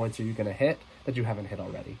different points are you going to hit that you haven't hit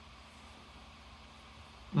already?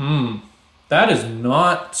 That is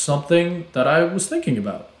not something that I was thinking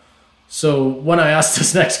about. So when I asked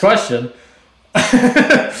this next question,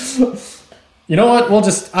 you know what?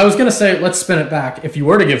 I was going to say, let's spin it back. If you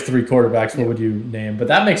were to give 3 quarterbacks, what would you name? But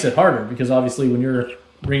that makes it harder because obviously when you're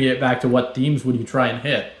bringing it back to what themes would you try and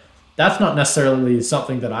hit, that's not necessarily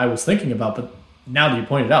something that I was thinking about. But now that you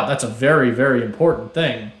pointed out, that's a very, very important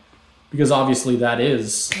thing because obviously that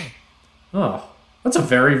is, that's a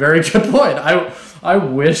very, very good point. I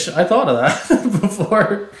wish I thought of that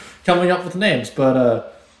before coming up with names.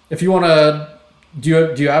 But if you want to,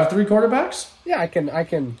 do you have 3 quarterbacks? Yeah, I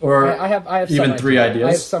can. Or I have even 3 ideas.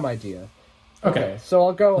 I have some idea. Okay, so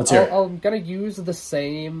I'll go. Let's hear it. I'm gonna use the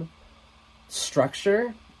same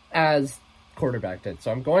structure as quarterback did.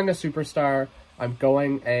 So I'm going a superstar. I'm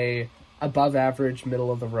going a above average,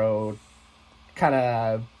 middle of the road, kind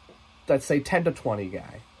of, let's say 10 to 20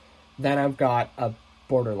 guy. Then I've got a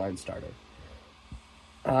borderline starter.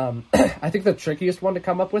 I think the trickiest one to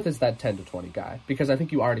come up with is that 10 to 20 guy because I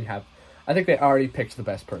think they already picked the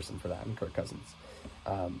best person for that in Kirk Cousins,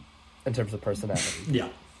 in terms of personality. Yeah.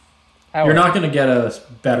 However, you're not going to get a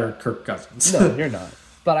better Kirk Cousins. No, you're not.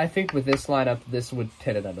 But I think with this lineup, this would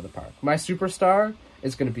hit it out of the park. My superstar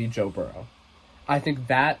is going to be Joe Burrow. I think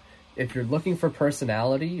that, if you're looking for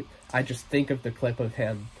personality, I just think of the clip of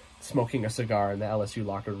him smoking a cigar in the LSU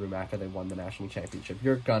locker room after they won the national championship.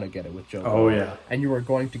 You're going to get it with Joe Burrow. Oh, yeah. And you are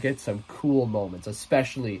going to get some cool moments,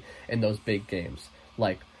 especially in those big games.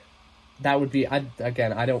 Like, that would be, I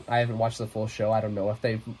haven't watched the full show. I don't know if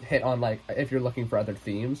they've hit on, like, if you're looking for other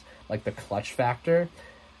themes, like the clutch factor,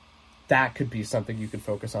 that could be something you could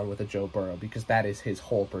focus on with a Joe Burrow because that is his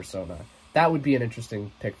whole persona. That would be an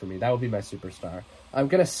interesting pick for me. That would be my superstar. I'm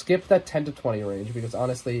going to skip that 10 to 20 range because,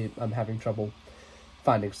 honestly, I'm having trouble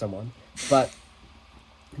finding someone. But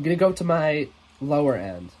I'm going to go to my lower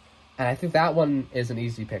end. And I think that one is an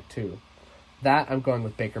easy pick, too. That, I'm going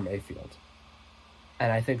with Baker Mayfield.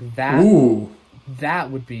 And I think that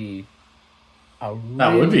would be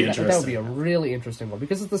interesting. That would be a really interesting one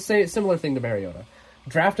because it's the similar thing to Mariota.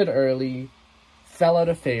 Drafted early, fell out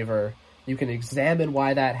of favor. You can examine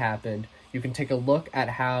why that happened. You can take a look at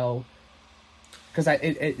how, because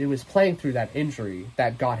it was playing through that injury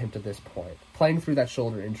that got him to this point. Playing through that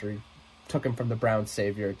shoulder injury took him from the Browns'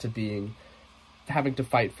 savior to having to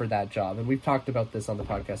fight for that job. And we've talked about this on the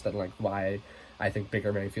podcast that, like, why I think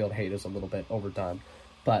Baker Mayfield hate is a little bit overdone.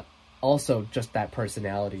 But also just that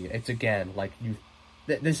personality. It's, again, like,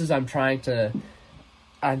 I'm trying to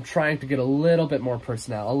get a little bit more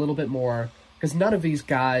personnel, a little bit more, because none of these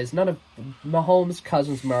guys, none of Mahomes,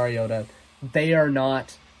 Cousins, Mariota, they are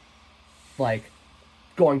not, like,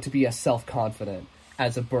 going to be as self-confident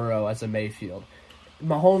as a Burrow, as a Mayfield.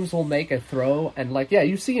 Mahomes will make a throw, and, like, yeah,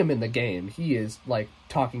 you see him in the game. He is, like,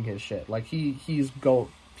 talking his shit. Like, he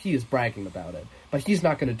is bragging about it. But he's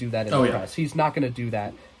not going to do that in the press. He's not going to do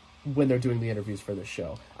that when they're doing the interviews for this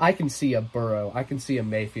show. I can see a Burrow, I can see a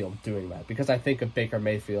Mayfield doing that, because I think of Baker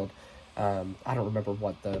Mayfield, I don't remember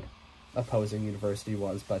what the opposing university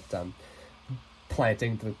was, but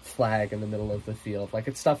planting the flag in the middle of the field. Like,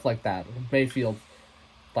 it's stuff like that. Mayfield,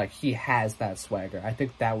 like, he has that swagger. I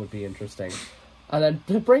think that would be interesting. And then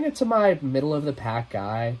to bring it to my middle of the pack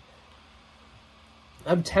guy,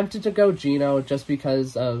 I'm tempted to go Geno just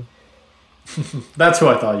because of That's who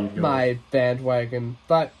I thought you'd go my bandwagon,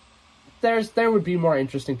 but there would be more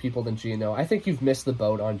interesting people than Geno. I think you've missed the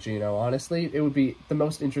boat on Geno, honestly. It would be the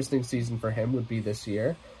most interesting season for him would be this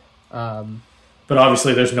year. But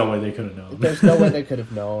obviously there's no way they could have known. There's no way they could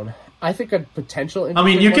have known. I think a potential... I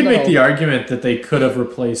mean, you could make the argument that they could have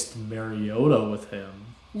replaced Mariota with him.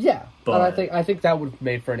 Yeah, but and I think that would have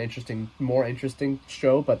made for an more interesting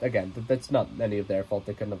show, but again, that's not any of their fault.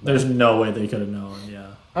 They couldn't have known. There's no way they could have known,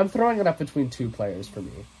 yeah. I'm throwing it up between two players for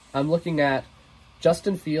me. I'm looking at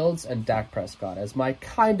Justin Fields and Dak Prescott as my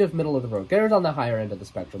kind of middle of the road. They're on the higher end of the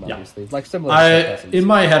spectrum, obviously. Like similar to Cousins. In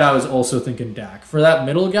my head, I was also thinking Dak. For that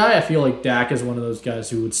middle guy, I feel like Dak is one of those guys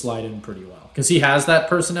who would slide in pretty well. Because he has that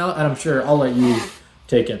personality, and I'm sure I'll let you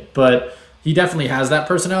take it, but he definitely has that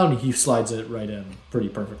personality, and he slides it right in pretty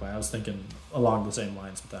perfectly. I was thinking along the same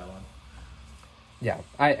lines with that one. Yeah,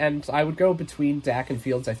 I would go between Dak and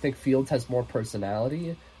Fields. I think Fields has more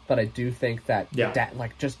personality, but I do think that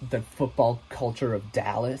just the football culture of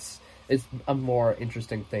Dallas is a more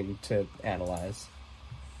interesting thing to analyze.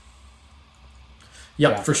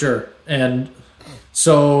 Yep, yeah, for sure. And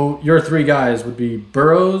so your three guys would be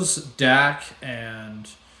Burrows, Dak, and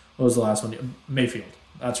what was the last one? Mayfield.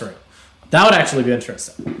 That's right. That would actually be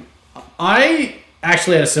interesting. I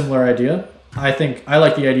actually had a similar idea. I think I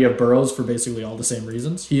like the idea of Burrows for basically all the same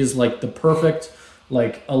reasons. He is like the perfect,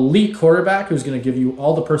 like elite quarterback who's going to give you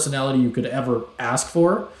all the personality you could ever ask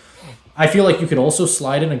for. I feel like you could also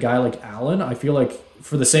slide in a guy like Allen. I feel like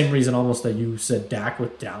for the same reason almost that you said Dak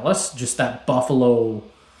with Dallas, just that Buffalo,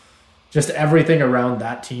 just everything around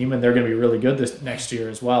that team, and they're going to be really good this next year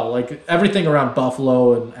as well. Like everything around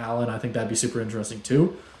Buffalo and Allen, I think that'd be super interesting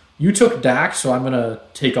too. You took Dak, so I'm going to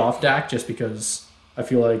take off Dak just because I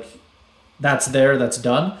feel like that's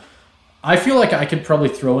done. I feel like I could probably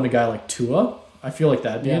throw in a guy like Tua. I feel like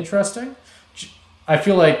that'd be interesting. I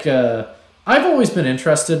feel like I've always been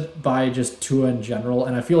interested by just Tua in general,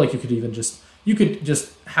 and I feel like you could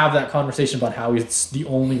just have that conversation about how he's the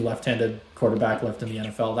only left-handed quarterback left in the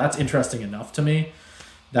NFL. That's interesting enough to me,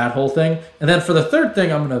 that whole thing. And then for the third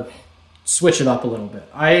thing, I'm going to switch it up a little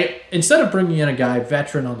bit. Instead of bringing in a guy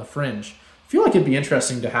veteran on the fringe, I feel like it'd be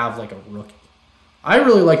interesting to have like a rookie. I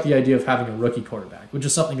really like the idea of having a rookie quarterback, which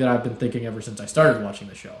is something that I've been thinking ever since I started watching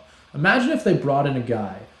the show. Imagine if they brought in a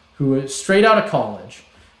guy who is straight out of college,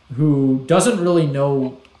 who doesn't really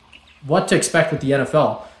know what to expect with the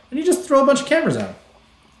NFL, and you just throw a bunch of cameras at him.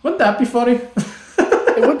 Wouldn't that be funny?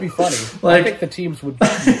 It would be funny. I think the teams would be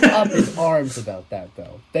up in arms about that,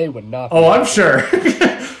 though. They would not. Oh, I'm sure.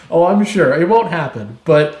 I'm sure. It won't happen.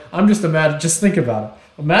 But I'm just think about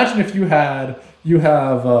it. Imagine if you have.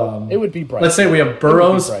 It would be Bryce. Let's say we have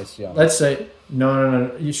Burrows. Bryce Young. Let's say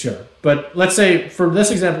no. Sure, but let's say for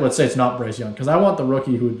this example, let's say it's not Bryce Young because I want the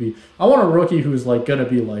rookie who would be. I want a rookie who's like going to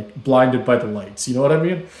be like blinded by the lights. You know what I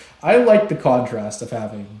mean? I like the contrast of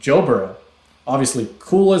having Joe Burrow, obviously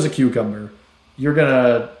cool as a cucumber. You're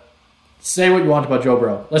gonna say what you want about Joe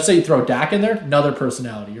Burrow. Let's say you throw Dak in there, another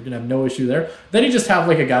personality. You're gonna have no issue there. Then you just have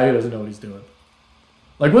like a guy who doesn't know what he's doing.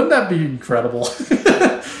 Like, wouldn't that be incredible?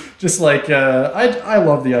 Just like, I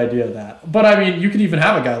love the idea of that. But, I mean, you could even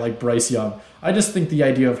have a guy like Bryce Young. I just think the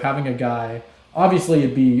idea of having a guy, obviously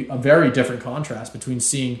it'd be a very different contrast between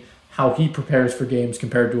seeing how he prepares for games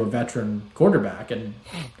compared to a veteran quarterback and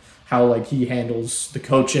how, like, he handles the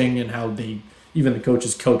coaching and how even the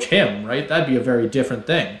coaches coach him, right? That'd be a very different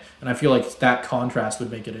thing. And I feel like that contrast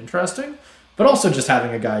would make it interesting. But also just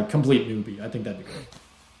having a guy, complete newbie, I think that'd be great.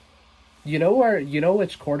 You know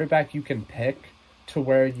which quarterback you can pick to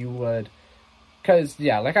where you would, because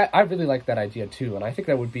I really like that idea too, and I think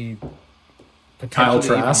that would be Kyle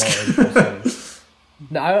Trask.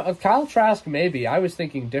 No, Kyle Trask maybe. I was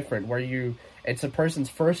thinking different, where it's a person's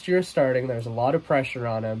first year starting. There's a lot of pressure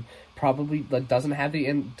on him. Probably doesn't have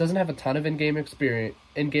a ton of in-game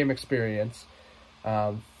experience.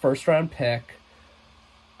 First round pick.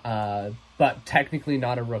 But technically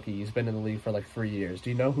not a rookie. He's been in the league for like 3 years. Do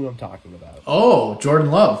you know who I'm talking about? Oh, Jordan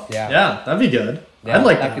Love. Yeah, that'd be good. Yeah, I'd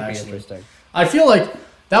like that. That could actually be interesting. I feel like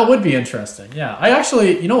that would be interesting. Yeah, I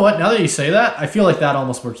actually, you know what? Now that you say that, I feel like that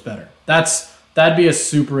almost works better. That'd be a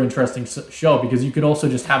super interesting show because you could also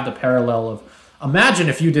just have the parallel of imagine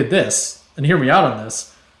if you did this, and hear me out on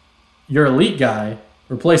this, your elite guy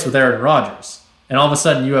replaced with Aaron Rodgers, and all of a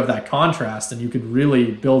sudden you have that contrast, and you could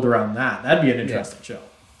really build around that. That'd be an interesting show.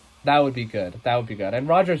 That would be good. And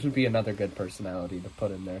Rodgers would be another good personality to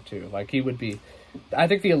put in there too. Like he would be. I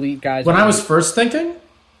think the elite guys. When I was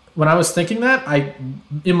thinking that,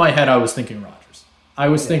 in my head I was thinking Rodgers. I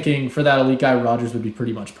was thinking for that elite guy, Rodgers would be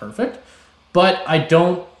pretty much perfect. But I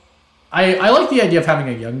like the idea of having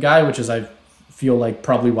a young guy, which is I feel like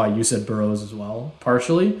probably why you said Burrows as well,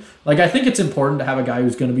 partially. Like, I think it's important to have a guy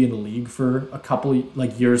who's going to be in the league for a couple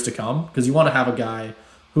years to come, because you want to have a guy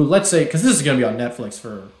who, let's say, because this is going to be on Netflix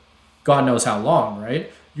for God knows how long,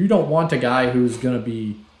 right? You don't want a guy who's going to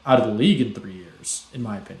be out of the league in 3 years, in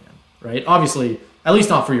my opinion, right? Obviously, at least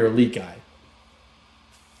not for your elite guy.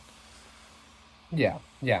 Yeah.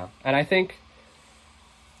 And I think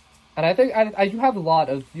you have a lot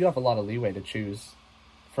of leeway to choose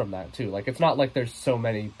from that too. Like, it's not like there's so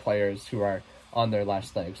many players who are on their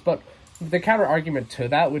last legs. But the counter argument to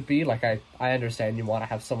that would be, like, I understand you want to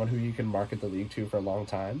have someone who you can market the league to for a long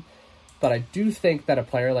time. But I do think that a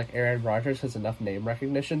player like Aaron Rodgers has enough name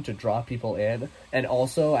recognition to draw people in, and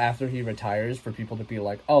also after he retires for people to be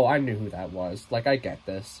like, oh, I knew who that was. Like, I get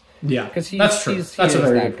this. Yeah, because that's true. That's a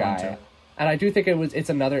very that good guy. point, too. And I do think it's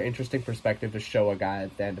another interesting perspective to show a guy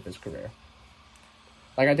at the end of his career.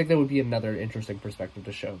 Like, I think that would be another interesting perspective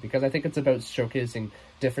to show, because I think it's about showcasing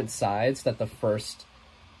different sides that the first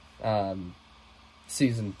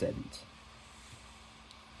season didn't.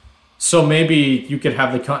 So maybe you could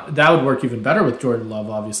have that would work even better with Jordan Love,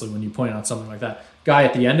 obviously, when you point out something like that. Guy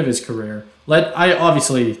at the end of his career. Nobody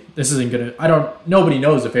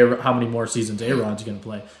knows how many more seasons A-Rod's going to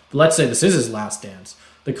play. But let's say this is his last dance.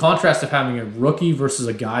 The contrast of having a rookie versus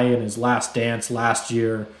a guy in his last dance last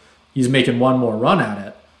year, he's making one more run at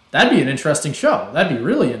it. That'd be an interesting show. That'd be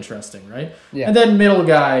really interesting, right? Yeah. And then middle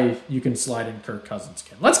guy, you can slide in Kirk Cousins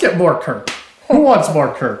again. Let's get more Kirk. Who wants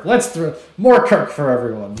more Kirk? Let's throw more Kirk for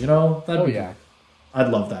everyone, you know? That'd be good. I'd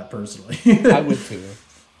love that personally. I would too.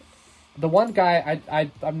 The one guy,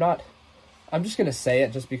 I'm just going to say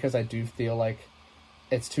it just because I do feel like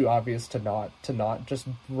it's too obvious to not just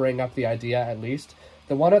bring up the idea at least.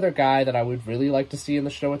 The one other guy that I would really like to see in the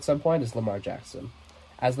show at some point is Lamar Jackson.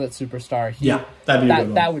 As that superstar,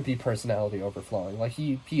 that would be personality overflowing. Like,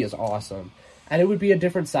 he is awesome. And it would be a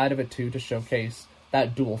different side of it, too, to showcase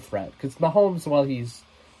that dual threat. Because Mahomes, while he's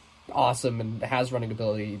awesome and has running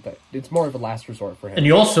ability, but it's more of a last resort for him. And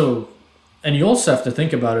you also have to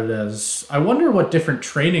think about it as, I wonder what different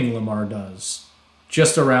training Lamar does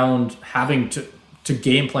just around having to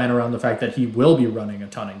game plan around the fact that he will be running a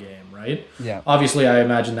ton of game, right? Yeah. Obviously, I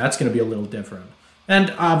imagine that's going to be a little different.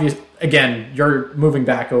 And again, you're moving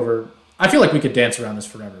back over. I feel like we could dance around this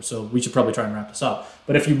forever, so we should probably try and wrap this up.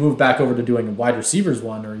 But if you move back over to doing a wide receivers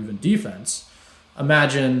one or even defense,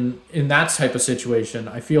 imagine in that type of situation,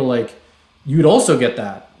 I feel like you'd also get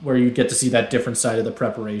that, where you get to see that different side of the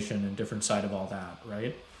preparation and different side of all that,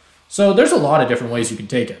 right? So there's a lot of different ways you can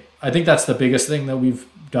take it. I think that's the biggest thing that we've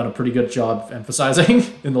done a pretty good job emphasizing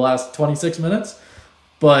in the last 26 minutes.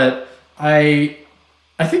 But I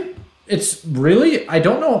think it's really, I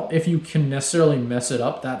don't know if you can necessarily mess it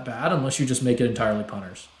up that bad unless you just make it entirely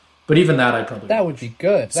punters. But even that, I'd probably That would be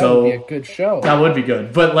good. That would be a good show. That would be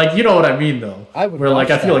good. But, like, you know what I mean, though. I would. Where,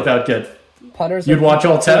 like, I feel like that would get... Punters. You'd watch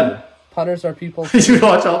all 10? Punters are people. You'd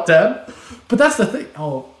watch all 10? But that's the thing.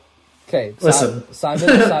 Oh. Okay. Listen.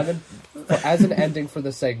 Simon, as an ending for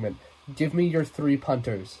the segment, give me your 3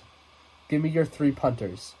 punters. Give me your 3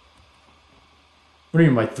 punters. What do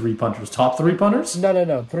you mean by 3 punters? Top 3 punters?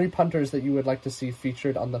 No. 3 punters that you would like to see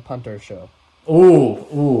featured on the punter show.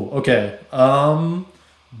 Ooh, okay.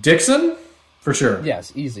 Dixon? For sure.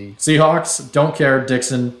 Yes, easy. Seahawks, don't care.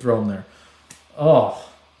 Dixon, throw him there. Oh,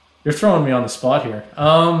 you're throwing me on the spot here.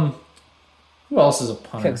 Who else is a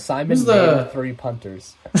punter? Can Simon name 3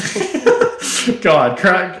 punters? God,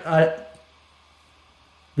 crack.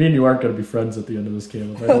 Me and you aren't going to be friends at the end of this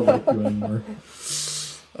game if I don't like you anymore.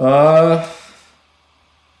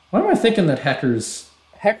 Why am I thinking that Hecker's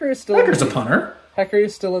a punter? Hecker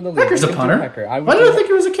is still in the league. Hecker's a punter? Why did I think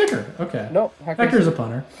he was a kicker? Okay. No, Hecker's a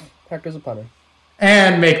punter. Hecker's a punter.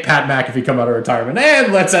 And make Pat McAfee come out of retirement.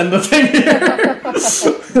 And let's end the thing here.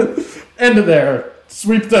 End it there.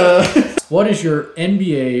 Sweep the... What is your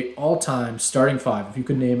NBA all-time starting 5? If you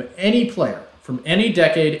could name any player from any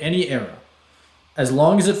decade, any era, as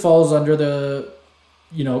long as it falls under the,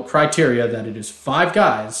 criteria that it is 5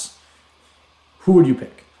 guys, who would you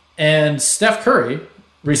pick? And Steph Curry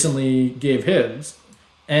recently gave his,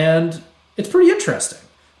 and it's pretty interesting.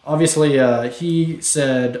 Obviously, he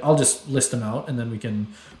said, I'll just list them out, and then we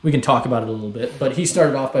can talk about it a little bit. But he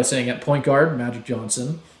started off by saying at point guard, Magic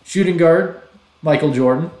Johnson. Shooting guard, Michael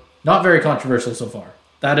Jordan. Not very controversial so far.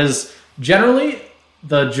 That is generally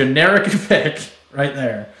the generic pick right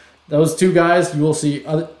there. Those 2 guys, you will see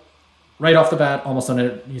right off the bat, almost on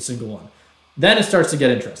any single one. Then it starts to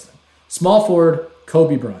get interesting. Small forward,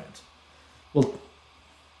 Kobe Bryant. Well,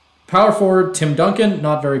 Power forward, Tim Duncan,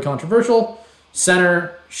 not very controversial.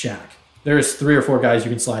 Center, Shaq. There's 3 or 4 guys you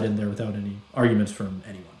can slide in there without any arguments from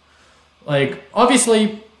anyone. Like,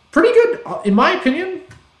 obviously, pretty good, in my opinion,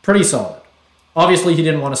 pretty solid. Obviously, he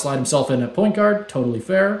didn't want to slide himself in at point guard, totally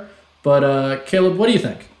fair. But, Caleb, what do you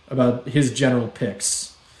think about his general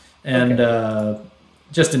picks? And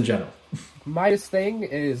just in general. My thing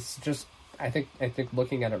is just, I think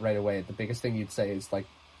looking at it right away, the biggest thing you'd say is, like,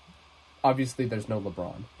 obviously there's no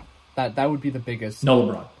LeBron. That would be the biggest... No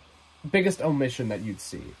LeBron. Biggest omission that you'd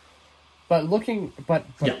see. But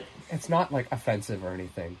yeah. It's not, like, offensive or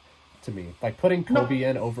anything to me. Like, putting Kobe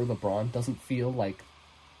in over LeBron doesn't feel like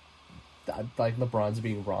LeBron's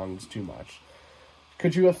being wronged too much.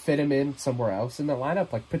 Could you have fit him in somewhere else in the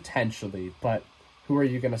lineup? Like, potentially, but who are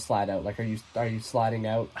you going to slide out? Like, are you sliding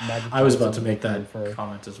out Magic I was about to make that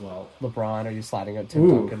comment as well. LeBron, are you sliding out Tim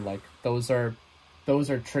Duncan? Like, those are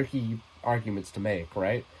tricky arguments to make,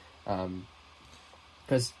 right?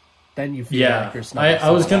 Because then you feel like you're snubbing.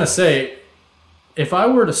 I was going to say, if I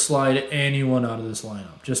were to slide anyone out of this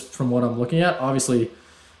lineup, just from what I'm looking at, obviously,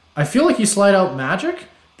 I feel like you slide out Magic,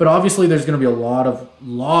 but obviously there's going to be a lot of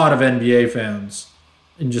NBA fans,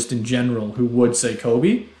 in general, who would say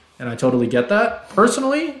Kobe, and I totally get that.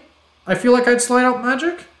 Personally, I feel like I'd slide out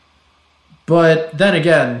Magic, but then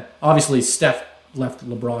again, obviously Steph left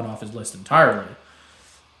LeBron off his list entirely.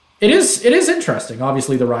 It is interesting.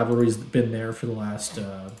 Obviously, the rivalry's been there for the last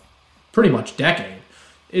pretty much decade.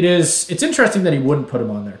 It's interesting that he wouldn't put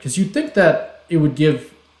him on there, because you'd think that it would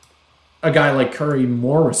give a guy like Curry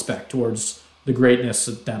more respect towards the greatness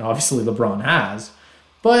that obviously LeBron has.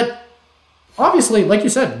 But obviously, like you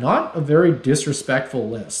said, not a very disrespectful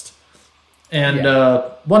list. And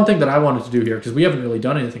one thing that I wanted to do here, because we haven't really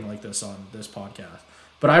done anything like this on this podcast,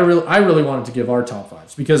 but I really wanted to give our top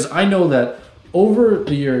fives, because I know that over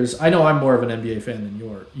the years, I know I'm more of an NBA fan than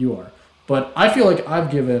you are, but I feel like I've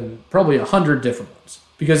given probably 100 different ones,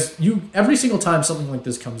 because every single time something like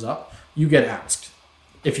this comes up, you get asked,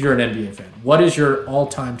 if you're an NBA fan, what is your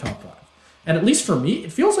all-time top 5? And at least for me,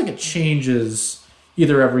 it feels like it changes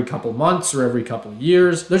either every couple months or every couple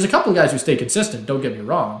years. There's a couple of guys who stay consistent, don't get me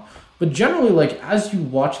wrong, but generally, like, as you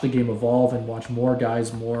watch the game evolve and watch more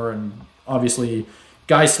guys and obviously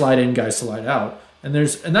guys slide in, guys slide out, and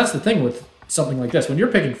that's the thing with something like this. When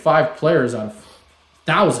you're picking 5 players out of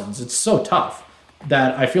thousands, it's so tough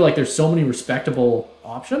that I feel like there's so many respectable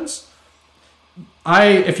options.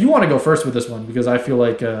 If you want to go first with this one, because I feel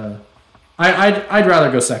like I'd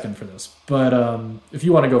rather go second for this, but if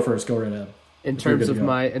you want to go first, go right ahead. In terms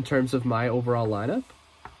of my overall lineup?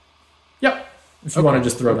 Yep. If you want to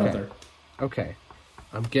just throw it out there. Okay.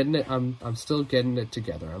 I'm getting it. I'm still getting it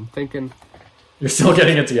together. I'm thinking. You're still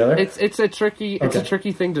getting it together? It's a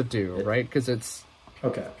tricky thing to do, right? Because it's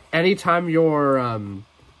okay. Anytime you're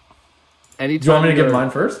do you want me to give mine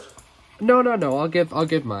first? No. I'll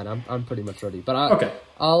give mine. I'm pretty much ready. But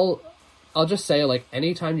I'll just say, like,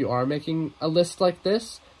 anytime you are making a list like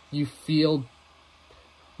this, you feel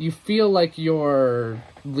like you're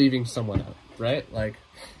leaving someone out, right? Like,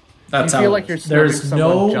 that's you feel like you're snubbing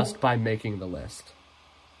someone just by making the list.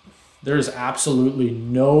 There's absolutely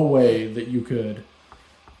no way that you could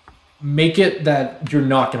make it that you're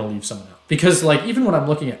not going to leave someone out. Because, like, even when I'm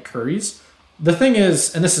looking at Curry's, the thing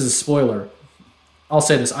is, and this is a spoiler, I'll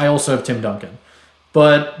say this, I also have Tim Duncan.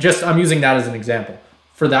 But just, I'm using that as an example.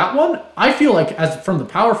 For that one, I feel like, as from the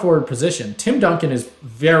power forward position, Tim Duncan is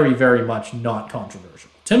very, very much not controversial.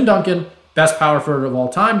 Tim Duncan, best power forward of all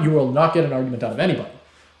time, you will not get an argument out of anybody.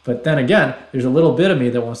 But then again, there's a little bit of me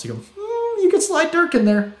that wants to go, you could slide Dirk in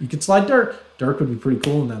there. You could slide Dirk. Dirk would be pretty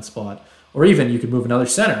cool in that spot. Or even you could move another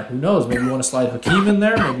center. Who knows? Maybe you want to slide Hakeem in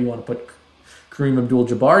there. Maybe you want to put Kareem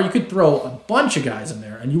Abdul-Jabbar. You could throw a bunch of guys in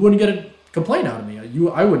there, and you wouldn't get a complaint out of me.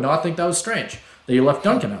 I would not think that was strange that you left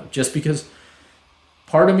Duncan out, just because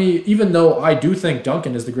part of me, even though I do think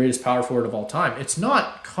Duncan is the greatest power forward of all time, it's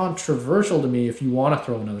not controversial to me if you want to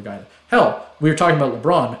throw another guy. Hell, we were talking about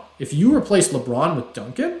LeBron. If you replace LeBron with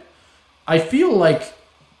Duncan, I feel like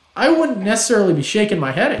I wouldn't necessarily be shaking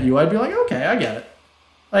my head at you. I'd be like, okay, I get it.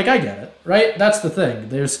 Like, I get it, right? That's the thing.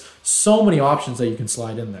 There's so many options that you can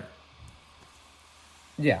slide in there.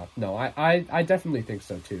 Yeah, no, I definitely think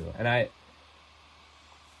so too. And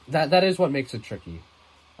that is what makes it tricky.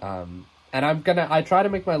 And I try to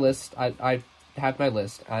make my list. I have my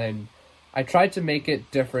list, and I tried to make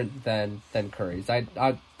it different than Curry's.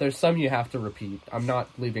 There's some you have to repeat. I'm not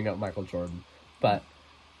leaving out Michael Jordan, but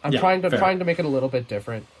I'm trying to make it a little bit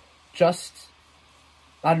different. Just,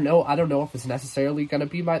 I don't know if it's necessarily going to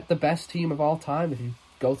be the best team of all time.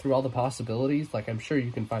 go through all the possibilities, like I'm sure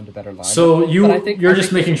you can find a better lineup. So you're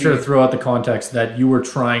just making sure to to throw out the context that you were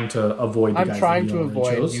trying to avoid. I'm trying to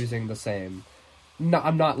avoid using the same. No,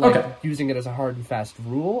 I'm not using it as a hard and fast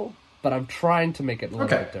rule, but I'm trying to make it a little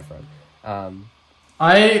bit different.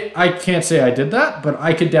 I can't say I did that, but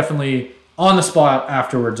I could definitely on the spot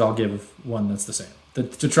afterwards. I'll give one that's the same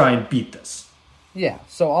to try and beat this. Yeah,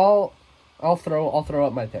 so I'll throw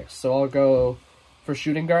out my picks. So I'll go for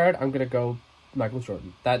shooting guard. I'm gonna go Michael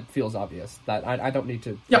Jordan. That feels obvious. That I don't need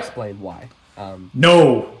to explain why.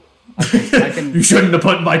 No, I can, you shouldn't have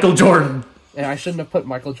put Michael Jordan. And I shouldn't have put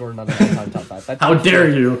Michael Jordan on the all-time top 5. How dare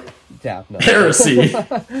you? Yeah, no. Heresy.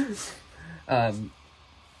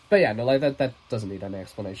 But yeah, no, like that doesn't need any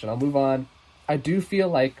explanation. I'll move on. I do feel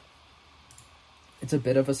like it's a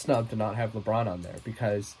bit of a snub to not have LeBron on there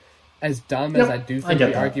because as dumb as I do think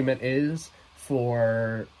the argument is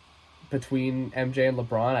for between MJ and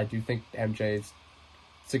LeBron, I do think MJ's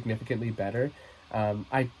significantly better.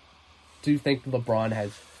 I do think LeBron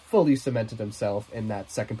has fully cemented himself in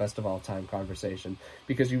that second best of all time conversation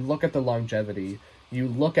because you look at the longevity, you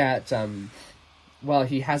look at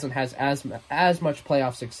he hasn't has as much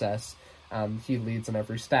playoff success. He leads in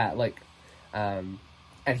every stat, and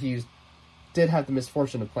he did have the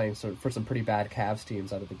misfortune of playing for some pretty bad Cavs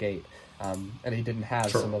teams out of the gate, and he didn't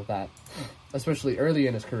have some of that, especially early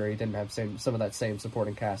in his career. He didn't have some of that same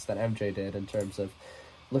supporting cast that MJ did in terms of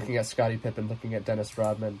looking at Scottie Pippen, looking at Dennis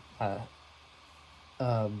Rodman.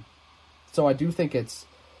 So I do think it's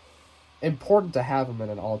important to have him in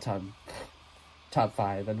an all-time top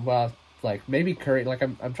 5, and maybe Curry.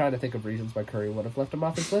 I'm trying to think of reasons why Curry would have left him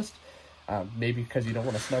off his list. Maybe because you don't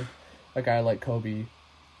want to snub a guy like Kobe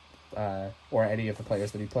or any of the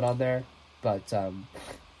players that he put on there, but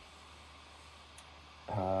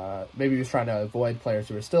maybe he was trying to avoid players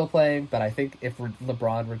who are still playing. But I think if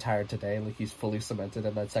LeBron retired today, he's fully cemented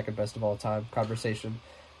in that second best of all time conversation.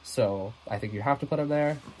 So I think you have to put him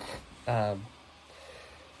there. About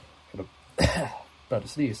to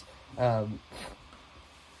sneeze.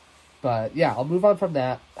 But yeah, I'll move on from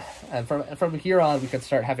that, and from here on we can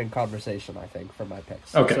start having conversation. I think for my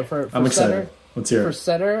picks. Okay, so for I'm excited. Center, Let's hear it. For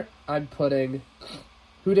center, I'm putting.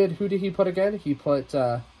 Who did he put again? He put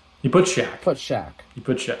Shaq. He put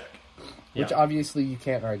Shaq. Which obviously you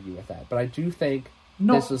can't argue with that, but I do think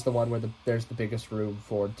this is the one where there's the biggest room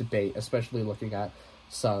for debate, especially looking at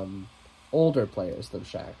some older players than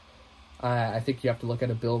Shaq. I think you have to look at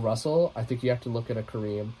a Bill Russell. I think you have to look at a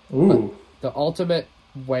Kareem. Ooh. But the ultimate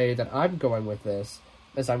way that I'm going with this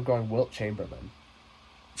is I'm going Wilt Chamberlain.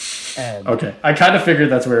 And okay, I kind of figured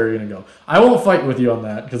that's where you're going to go. I won't fight with you on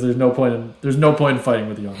that because there's no point in fighting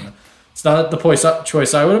with you on that. It's not the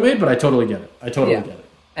choice I would have made, but I totally get it. Get it.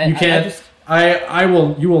 And you can't.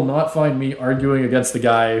 You will not find me arguing against the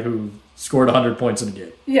guy who scored 100 points in a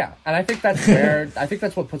game. Yeah, and I think that's where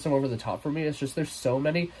that's what puts him over the top for me. It's just there's so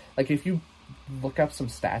many. If you look up some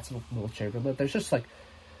stats of Wilt Chamberlain, there's just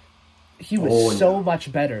he was so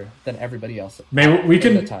much better than everybody else. Maybe we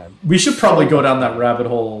can. At the time. We should probably go down that rabbit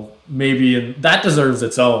hole. Maybe, and that deserves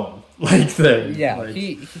its own thing. Yeah,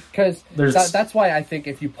 because that's why I think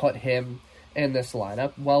if you put him in this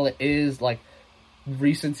lineup, while it is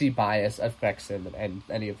recency bias affects him and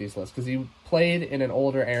any of these lists because he played in an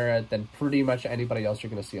older era than pretty much anybody else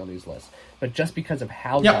you're going to see on these lists. But just because of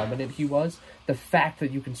how dominant he was, the fact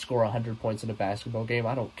that you can score 100 points in a basketball game,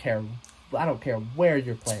 I don't care where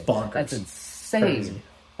you're playing. That's insane.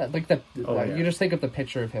 You just think of the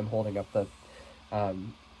picture of him holding up the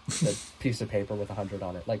piece of paper with 100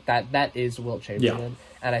 on it. That is Wilt Chamberlain,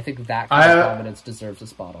 and I think that kind of dominance deserves a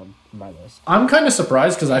spot on my list. I'm kind of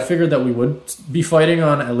surprised because I figured that we would be fighting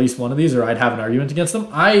on at least one of these, or I'd have an argument against them.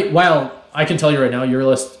 While I can tell you right now, your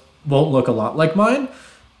list won't look a lot like mine.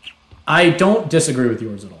 I don't disagree with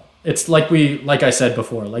yours at all. It's like I said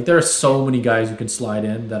before, there are so many guys who can slide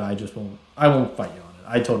in that I won't fight you on it.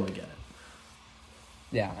 I totally get it.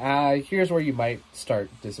 Yeah, here's where you might start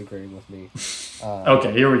disagreeing with me.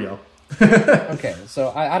 Okay, here we go. Okay,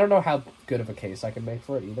 so I don't know how good of a case I can make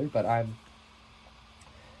for it either, but I'm...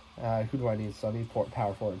 who do I need? So I need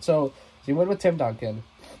power forward. So you went with Tim Duncan.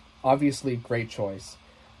 Obviously, great choice.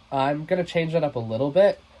 I'm going to change that up a little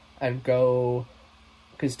bit and go...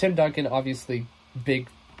 Because Tim Duncan, obviously, big...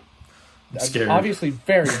 Obviously,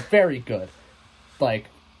 very, very good.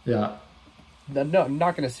 Yeah. No, I'm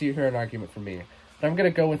not going to see here an argument for me. But I'm going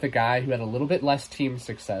to go with a guy who had a little bit less team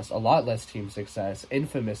success, a lot less team success,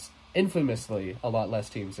 infamously a lot less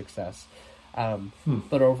team success,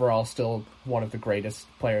 but overall still one of the greatest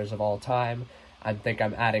players of all time. I think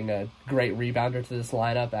I'm adding a great rebounder to this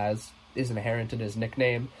lineup, as is inherent in his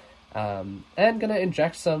nickname. and going to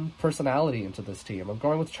inject some personality into this team. I'm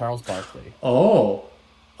going with Charles Barkley. Oh,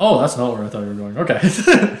 that's not where I thought you were going.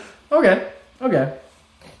 Okay, okay.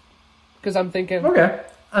 Because I'm thinking. Okay,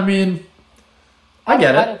 I mean, I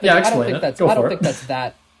get it. Yeah, explain it. Go for it. I don't think that's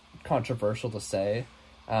that controversial to say,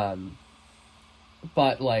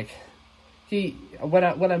 but like when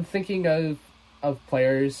I'm thinking of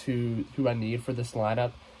players who I need for this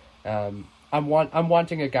lineup, I'm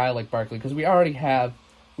wanting a guy like Barkley because we already have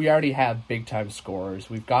big time scorers.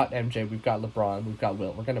 We've got MJ, we've got LeBron, we've got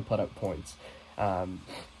Wilt. We're going to put up points.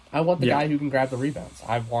 I want the guy who can grab the rebounds.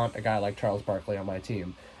 I want a guy like Charles Barkley on my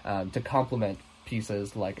team to complement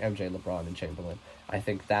pieces like MJ, LeBron, and Chamberlain. I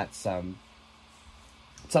think that's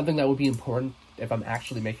something that would be important if I'm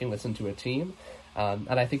actually making this into a team, and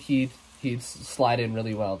I think he'd slide in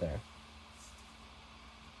really well there.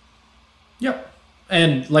 Yep,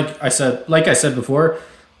 and like I said before,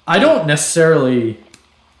 I don't necessarily.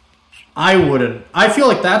 I wouldn't. I feel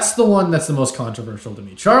like that's the one that's the most controversial to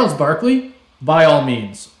me. Charles Barkley, by all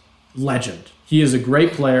means, legend. He is a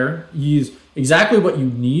great player. He's exactly what you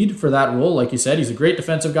need for that role. Like you said, he's a great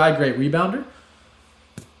defensive guy, great rebounder.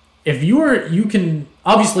 If you can,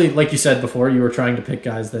 obviously, like you said before, you were trying to pick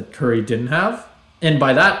guys that Curry didn't have. And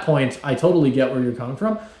by that point, I totally get where you're coming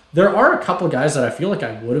from. There are a couple guys that I feel like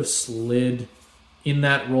I would have slid in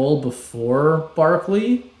that role before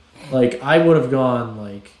Barkley. Like, I would have gone,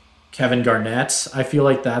 like, Kevin Garnett. I feel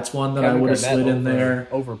like that's one that I would have slid in there.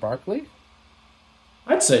 Over Barkley?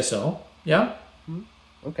 I'd say so. Yeah.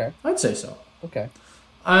 Okay. I'd say so. Okay.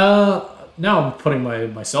 Now I'm putting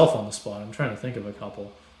myself on the spot. I'm trying to think of a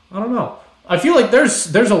couple. I don't know. I feel like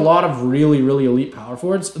there's a lot of really, really elite power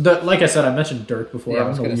forwards. Like I said, I mentioned Dirk before. Yeah,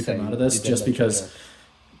 I'm going to leave him out of this just because Dirk.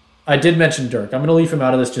 I did mention Dirk. I'm going to leave him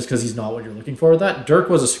out of this just because he's not what you're looking for with that. Dirk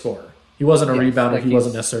was a scorer. He wasn't a rebounder. Like he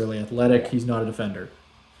wasn't necessarily athletic. Yeah. He's not a defender.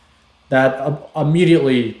 That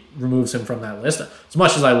immediately removes him from that list. As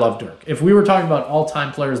much as I love Dirk. If we were talking about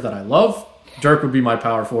all-time players that I love, Dirk would be my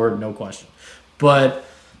power forward, no question. But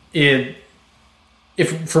if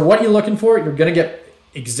for what you're looking for, you're going to get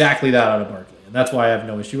exactly that out of Barkley. And that's why I have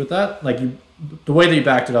no issue with that. Like the way that you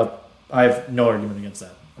backed it up, I have no argument against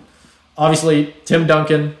that. Obviously, Tim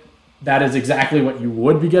Duncan, that is exactly what you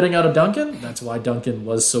would be getting out of Duncan. That's why Duncan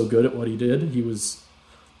was so good at what he did. He was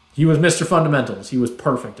Mr. Fundamentals. He was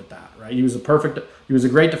perfect at that, right? He was a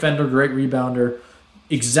great defender, great rebounder.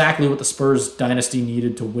 Exactly what the Spurs dynasty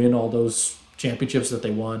needed to win all those championships that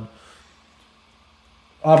they won.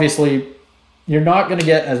 Obviously, you're not going to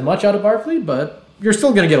get as much out of Barkley, but you're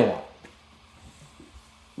still going to get a lot.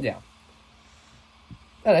 Yeah.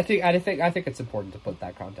 And I think it's important to put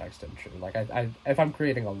that context in. True. Like if I'm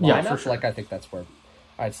creating a lineup, sure. Like I think that's where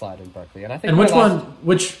I'd slide in Barkley. And I think. And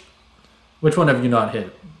which one have you not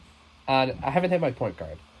hit? I haven't hit my point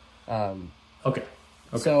guard. Okay.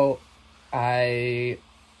 So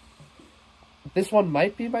this one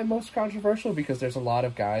might be my most controversial because there's a lot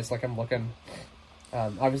of guys. Like I'm looking.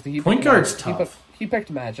 Obviously, point guard's tough. He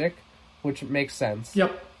picked Magic, which makes sense.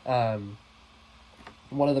 Yep.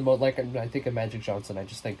 One of the most, like I think of Magic Johnson. I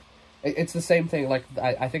just think it's the same thing. Like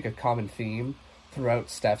I think a common theme throughout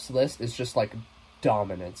Steph's list is just like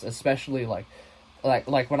dominance, especially like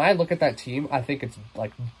when I look at that team, I think it's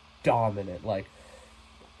like dominant,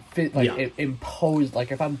 it imposed.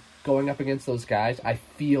 Like if I'm going up against those guys, I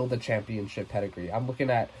feel the championship pedigree. I'm looking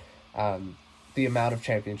at the amount of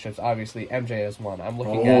championships. Obviously, MJ has won. I'm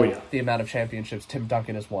looking at the amount of championships Tim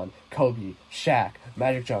Duncan has won. Kobe, Shaq,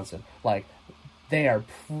 Magic Johnson. Like, they are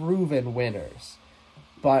proven winners.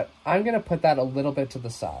 But I'm going to put that a little bit to the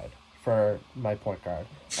side for my point guard.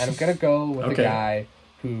 And I'm going to go with a guy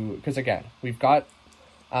who... Because, again, we've got...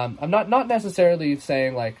 I'm not necessarily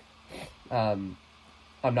saying, like... I'm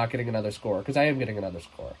not getting another score, because I am getting another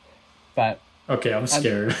score. But... Okay, I'm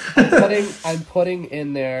scared. I'm putting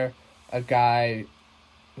in there a guy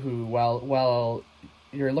who, well,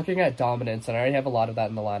 you're looking at dominance, and I already have a lot of that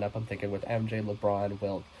in the lineup. I'm thinking with MJ, LeBron,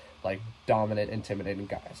 Wilt, like dominant, intimidating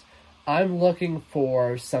guys. I'm looking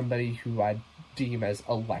for somebody who I deem as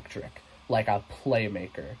electric, like a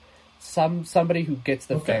playmaker, somebody who gets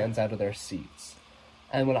the fans out of their seats.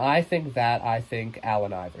 And when I think that, I think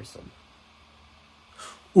Allen Iverson.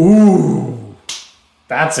 Ooh,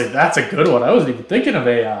 that's a good one. I wasn't even thinking of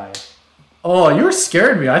AI. Oh, you were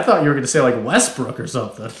scared me. I thought you were going to say like Westbrook or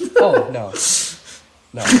something. Oh, no.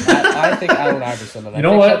 No, I think Allen Iverson. And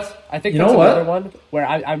I think that's another one where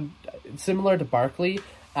I'm similar to Barkley.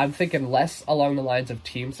 I'm thinking less along the lines of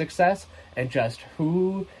team success and just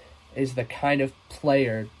who is the kind of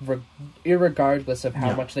player, irregardless of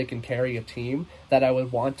how much they can carry a team, that I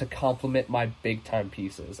would want to complement my big-time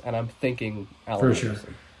pieces. And I'm thinking Allen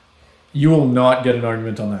Iverson. You will not get an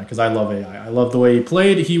argument on that because I love AI. I love the way he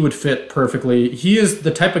played. He would fit perfectly. He is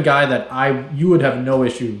the type of guy that you would have no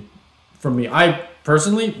issue from me. I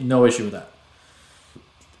personally, no issue with that.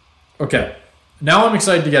 Okay. Now I'm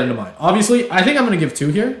excited to get into mine. Obviously, I think I'm going to give 2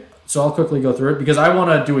 here. So I'll quickly go through it because I want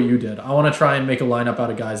to do what you did. I want to try and make a lineup out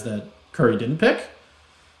of guys that Curry didn't pick.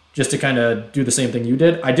 Just to kind of do the same thing you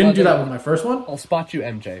did. I didn't do that with my first one. I'll spot you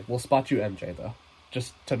MJ. We'll spot you MJ, though.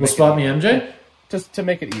 Just to make We'll spot me MJ? Just to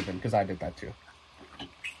make it even, because I did that too.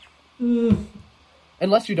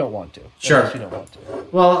 Unless you don't want to. Sure. Unless you don't want to.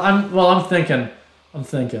 Well, I'm thinking.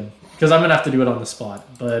 Because I'm going to have to do it on the spot.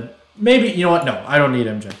 But maybe, you know what? No, I don't need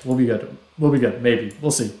MJ. We'll be good. Maybe.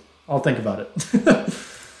 We'll see. I'll think about it.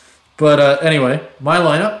 But anyway, my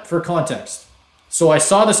lineup for context. So I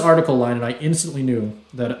saw this article line and I instantly knew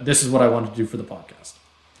that this is what I wanted to do for the podcast.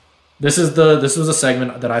 This was a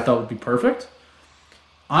segment that I thought would be perfect.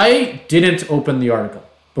 I didn't open the article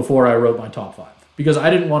before I wrote my top 5 because I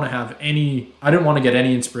didn't want to get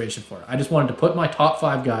any inspiration for it. I just wanted to put my top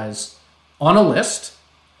 5 guys on a list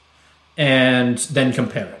and then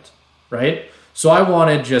compare it, right? So I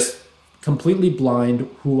wanted just completely blind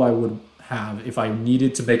who I would have if I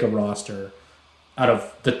needed to make a roster out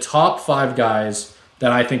of the top 5 guys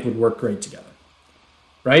that I think would work great together,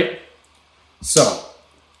 right? So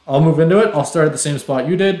I'll move into it. I'll start at the same spot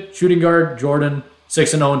you did. Shooting guard, Jordan,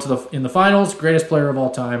 6-0 in the finals, greatest player of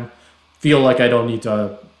all time. Feel like I don't need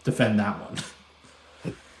to defend that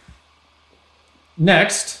one.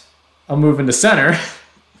 Next, I'll move into center.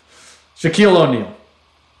 Shaquille O'Neal.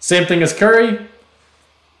 Same thing as Curry.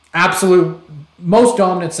 Absolute most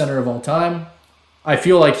dominant center of all time. I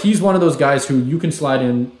feel like he's one of those guys who you can slide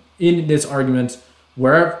in this argument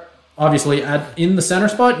where, obviously, in the center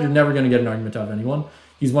spot, you're never going to get an argument out of anyone.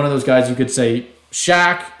 He's one of those guys you could say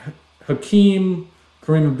Shaq, Hakeem,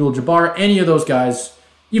 Kareem Abdul-Jabbar, any of those guys,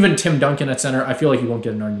 even Tim Duncan at center, I feel like you won't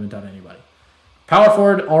get an argument out of anybody. Power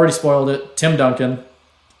forward, already spoiled it. Tim Duncan.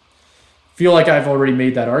 Feel like I've already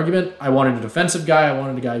made that argument. I wanted a defensive guy. I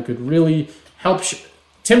wanted a guy who could really help.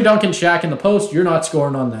 Tim Duncan, Shaq in the post, you're not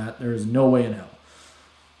scoring on that. There is no way in hell.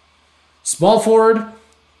 Small forward,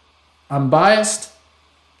 I'm biased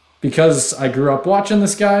because I grew up watching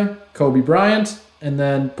this guy, Kobe Bryant, and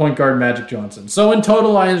then point guard Magic Johnson. So in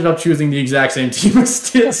total, I ended up choosing the exact same team as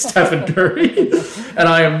Stephen Curry. And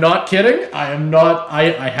I am not kidding.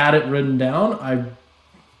 I had it written down.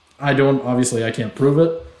 I don't, obviously I can't prove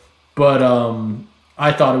it. But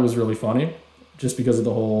I thought it was really funny just because of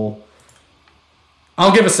the whole...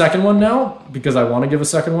 I'll give a second one now because I want to give a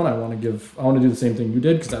second one. I want to do the same thing you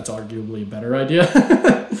did because that's arguably a better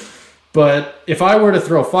idea. But if I were to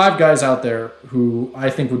throw 5 guys out there who I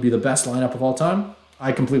think would be the best lineup of all time,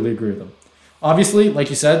 I completely agree with them. Obviously, like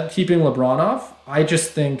you said, keeping LeBron off, I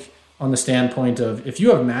just think on the standpoint of if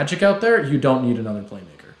you have Magic out there, you don't need another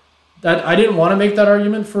playmaker. That I didn't want to make that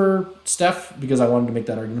argument for Steph because I wanted to make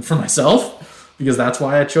that argument for myself because that's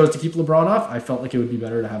why I chose to keep LeBron off. I felt like it would be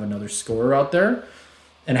better to have another scorer out there.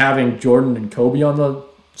 And having Jordan and Kobe on the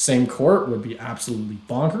same court would be absolutely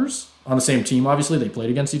bonkers. On the same team, obviously. They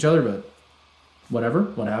played against each other, but whatever,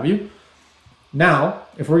 what have you. Now,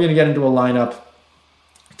 if we're going to get into a lineup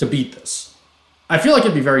to beat this, I feel like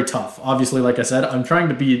it'd be very tough. Obviously, like I said, I'm trying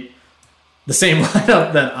to beat the same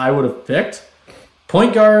lineup that I would have picked.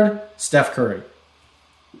 Point guard, Steph Curry.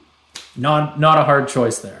 Not a hard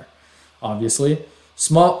choice there, obviously.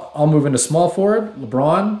 I'll move into small forward,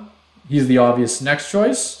 LeBron. He's the obvious next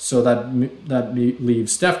choice, so that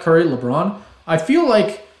leaves Steph Curry, LeBron. I feel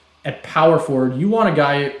like at power forward, you want a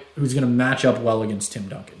guy who's going to match up well against Tim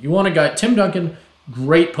Duncan. You want a guy, Tim Duncan,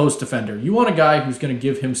 great post defender. You want a guy who's going to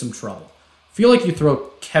give him some trouble. Feel like you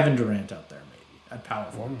throw Kevin Durant out there maybe at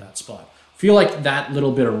power forward in that spot. Feel like that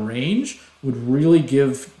little bit of range would really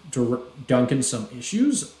give Duncan some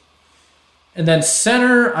issues. And then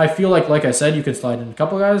center, I feel like I said, you can slide in a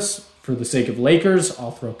couple guys. For the sake of Lakers, I'll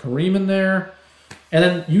throw Kareem in there. And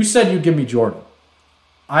then you said you'd give me Jordan.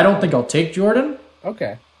 I don't think I'll take Jordan.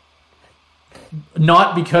 Okay.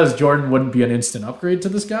 Not because Jordan wouldn't be an instant upgrade to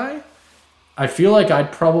this guy. I feel like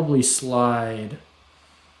I'd probably slide...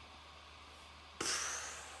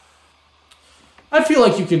 I feel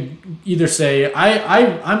like you could either say...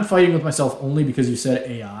 I'm fighting with myself only because you said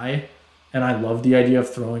AI, and I love the idea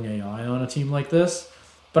of throwing AI on a team like this.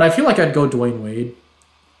 But I feel like I'd go Dwayne Wade.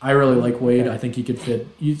 I really like Wade. Okay. I think he could fit.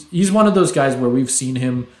 He's one of those guys where we've seen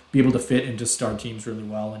him be able to fit into star teams really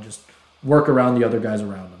well and just work around the other guys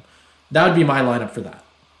around him. That would be my lineup for that.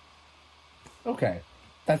 Okay.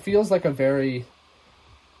 That feels like a very...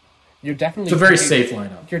 It's a very safe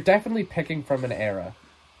lineup. You're definitely picking from an era.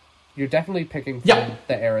 You're definitely picking from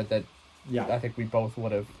the era that I think we both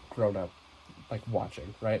would have grown up like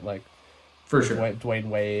watching, right? Like For sure. Dwayne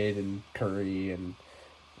Wade and Curry and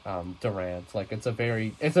Durant. Like it's a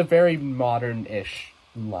very modern-ish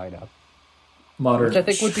lineup. Modern, which I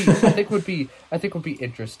think would be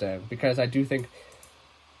interesting, because I do think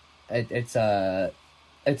it's a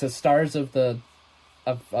stars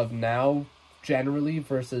of now generally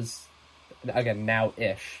versus, again,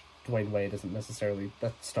 now-ish. Dwayne Wade isn't necessarily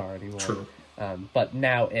the star anymore. True. But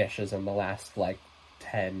now-ish is in the last, like,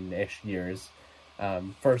 10-ish years,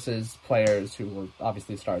 versus players who were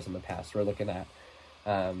obviously stars in the past. We're looking at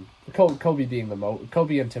Kobe being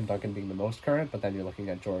Kobe and Tim Duncan being the most current, but then you're looking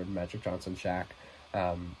at Jordan, Magic Johnson, Shaq,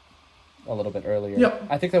 a little bit earlier. Yep.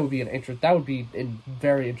 I think that would be a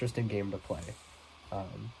very interesting game to play.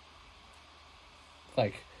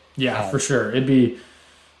 For sure. It'd be,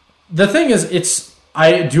 the thing is,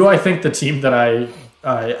 I think the team that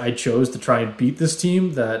I chose to try and beat this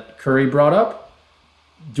team that Curry brought up,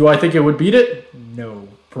 do I think it would beat it? No,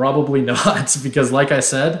 probably not, because like I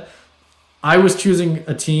said, I was choosing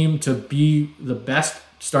a team to be the best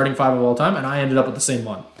starting five of all time, and I ended up with the same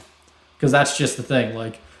one. Because that's just the thing.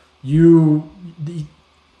 Like,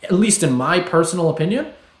 at least in my personal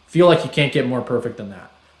opinion, feel like you can't get more perfect than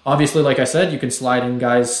that. Obviously, like I said, you can slide in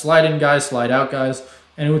guys, slide out guys,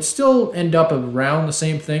 and it would still end up around the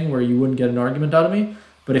same thing where you wouldn't get an argument out of me.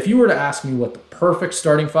 But if you were to ask me what the perfect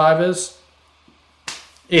starting five is,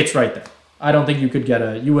 it's right there. I don't think you wouldn't get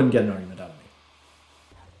an argument out of me.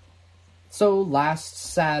 So last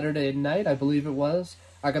Saturday night, I believe it was,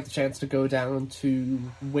 I got the chance to go down to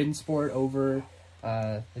Winsport over,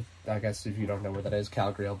 I guess if you don't know where that is,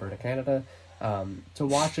 Calgary, Alberta, Canada, to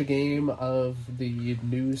watch a game of the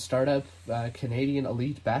new startup Canadian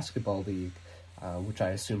Elite Basketball League, which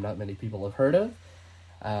I assume not many people have heard of.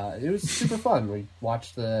 It was super fun. We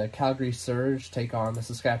watched the Calgary Surge take on the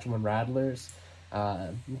Saskatchewan Rattlers.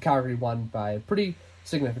 Calgary won by a pretty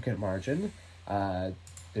significant margin.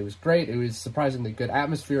 It was great. It was surprisingly good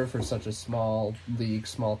atmosphere for such a small league,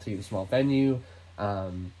 small team, small venue.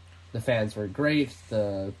 The fans were great.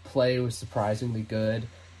 The play was surprisingly good.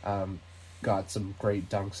 Got some great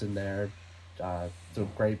dunks in there. Some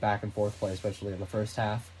great back and forth play, especially in the first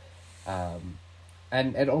half.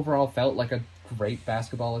 And it overall felt like a great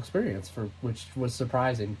basketball experience, which was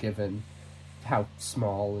surprising given how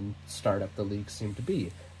small and startup the league seemed to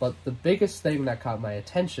be. But the biggest thing that caught my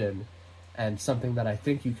attention, and something that I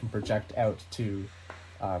think you can project out to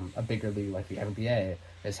a bigger league like the NBA,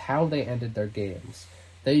 is how they ended their games.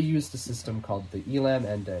 They used a system called the Elam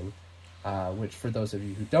ending, which, for those of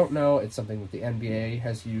you who don't know, it's something that the NBA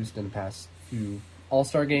has used in the past few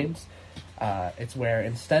All-Star games. It's where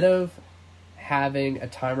instead of having a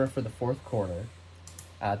timer for the fourth quarter,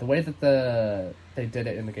 the way that they did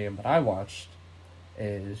it in the game that I watched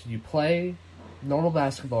is you play normal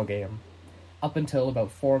basketball game up until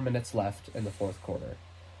about 4 minutes left in the fourth quarter.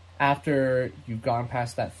 After you've gone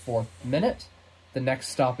past that fourth minute, the next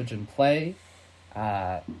stoppage in play,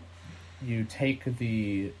 you take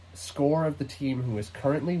the score of the team who is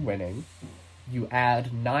currently winning, you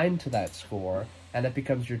add 9 to that score, and it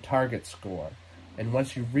becomes your target score. And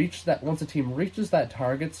once a team reaches that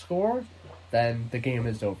target score, then the game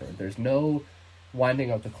is over. There's no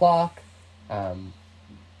winding out the clock.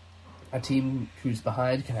 A team who's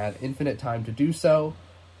behind can have infinite time to do so,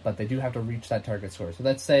 but they do have to reach that target score. So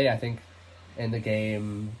let's say, I think, in the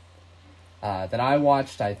game that I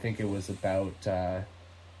watched, I think it was about... the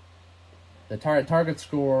target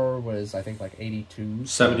score was, I think, like 82.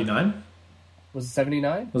 79? Was it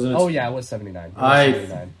 79? Wasn't it? Oh, yeah, it was 79.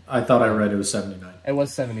 I thought I read it was 79. It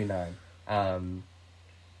was 79.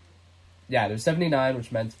 Yeah, it was 79,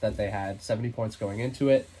 which meant that they had 70 points going into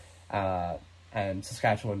it, and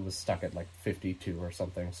Saskatchewan was stuck at like 52 or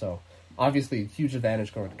something. So obviously, huge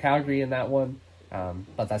advantage going to Calgary in that one,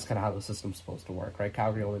 but that's kind of how the system's supposed to work, right?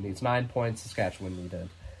 Calgary only needs 9 points, Saskatchewan needed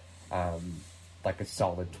like a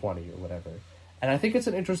solid 20 or whatever. And I think it's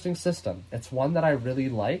an interesting system. It's one that I really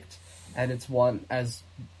liked, and it's one, as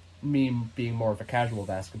me being more of a casual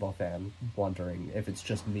basketball fan, wondering if it's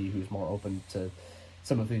just me who's more open to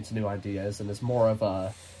some of these new ideas and is more of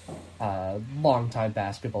a long-time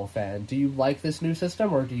basketball fan. Do you like this new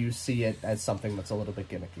system, or do you see it as something that's a little bit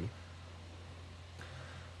gimmicky?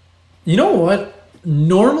 You know what?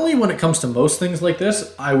 Normally, when it comes to most things like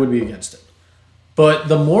this, I would be against it. But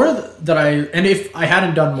the more that and if I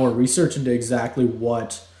hadn't done more research into exactly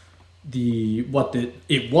what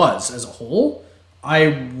it was as a whole,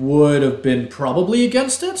 I would have been probably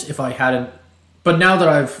against it if I hadn't. But now that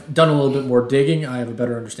I've done a little bit more digging, I have a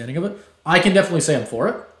better understanding of it. I can definitely say I'm for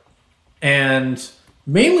it. And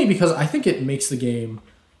mainly because I think it makes the game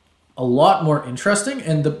a lot more interesting.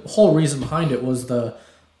 And the whole reason behind it was I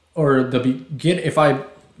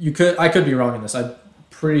could be wrong in this. I'm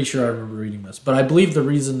pretty sure I remember reading this, but I believe the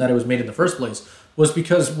reason that it was made in the first place was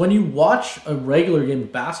because when you watch a regular game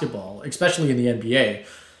of basketball, especially in the NBA,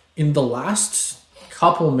 in the last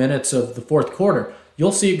couple minutes of the fourth quarter,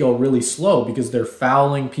 you'll see it go really slow because they're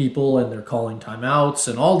fouling people and they're calling timeouts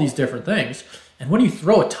and all these different things. And when you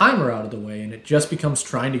throw a timer out of the way and it just becomes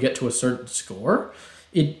trying to get to a certain score,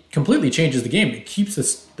 it completely changes the game. It keeps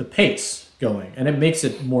the pace going and it makes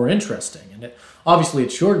it more interesting. And obviously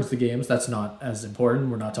it shortens the games. That's not as important.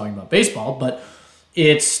 We're not talking about baseball, but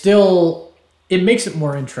it makes it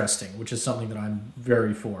more interesting, which is something that I'm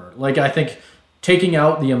very for. Like, I think taking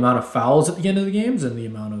out the amount of fouls at the end of the games and the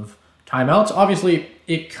amount of timeouts, obviously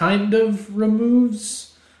it kind of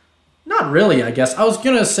removes, not really, I guess. I was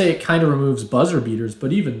going to say it kind of removes buzzer beaters,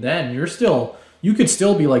 but even then you could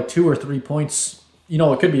still be like 2 or 3 points.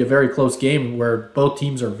 It could be a very close game where both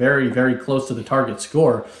teams are very, very close to the target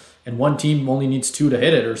score and one team only needs 2 to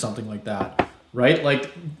hit it or something like that, right? Like,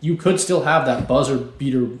 you could still have that buzzer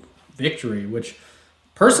beater victory, which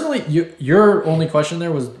personally, your only question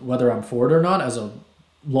there was whether I'm for it or not as a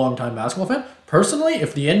longtime basketball fan. Personally,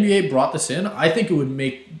 if the NBA brought this in, I think it would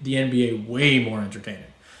make the NBA way more entertaining.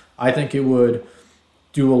 I think it would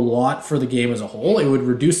do a lot for the game as a whole. It would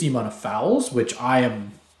reduce the amount of fouls, which I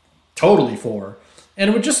am totally for. And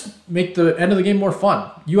it would just make the end of the game more fun.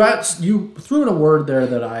 You threw in a word there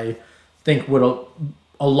that I think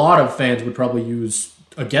a lot of fans would probably use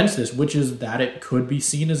against this, which is that it could be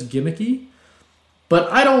seen as gimmicky.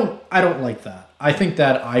 But I don't like that. I think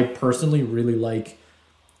that I personally really like.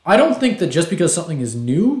 I don't think that just because something is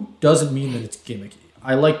new doesn't mean that it's gimmicky.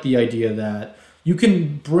 I like the idea that you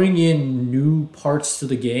can bring in new parts to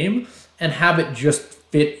the game and have it just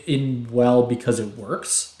fit in well because it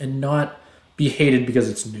works and not be hated because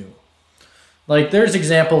it's new. Like, there's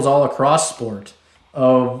examples all across sport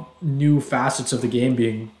of new facets of the game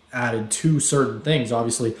being added to certain things.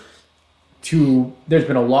 Obviously, there's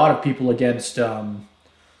been a lot of people against.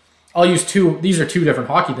 I'll use two. These are two different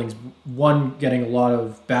hockey things. One getting a lot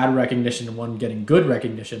of bad recognition and one getting good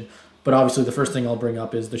recognition. But obviously, the first thing I'll bring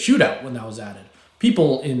up is the shootout when that was added.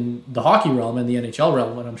 People in the hockey realm and the NHL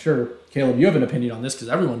realm, and I'm sure, Caleb, you have an opinion on this because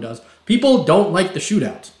everyone does. People don't like the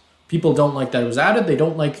shootout. People don't like that it was added. They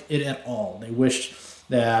don't like it at all. They wish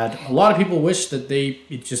that a lot of people wish that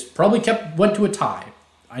it just probably went to a tie.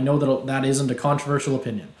 I know that isn't a controversial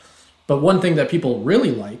opinion. But one thing that people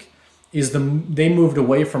really like is they moved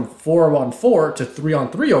away from 4-on-4 to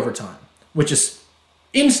 3-on-3 overtime, which is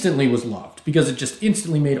instantly was loved because it just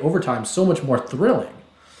instantly made overtime so much more thrilling.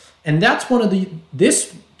 And that's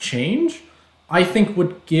this change, I think,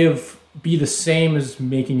 would be the same as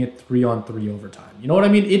making it 3-on-3 overtime. You know what I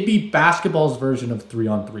mean? It'd be basketball's version of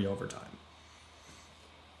 3-on-3 overtime.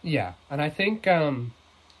 Yeah, and I think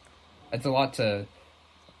it's a lot to.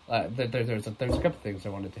 There's a couple things I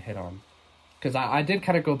wanted to hit on because I did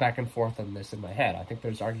kind of go back and forth on this in my head. I think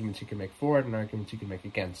there's arguments you can make for it and arguments you can make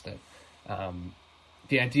against it.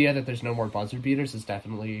 The idea that there's no more buzzer beaters is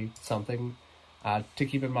definitely something to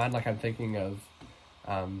keep in mind. Like, I'm thinking of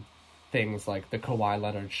things like the Kawhi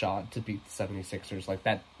Leonard shot to beat the 76ers. Like,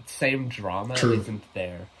 that same drama isn't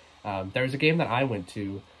there. There was a game that I went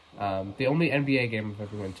to. The only NBA game I've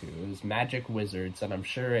ever went to. It was Magic Wizards, and I'm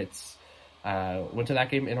sure it's went to that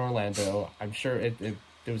game in Orlando. I'm sure it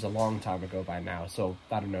was a long time ago by now, so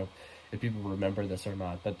I don't know if people remember this or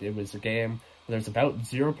not, but it was a game where there's about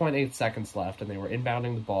 0.8 seconds left, and they were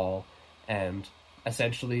inbounding the ball, and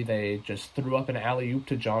essentially they just threw up an alley-oop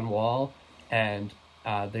to John Wall, and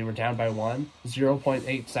they were down by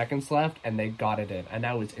 0.8 seconds left, and they got it in, and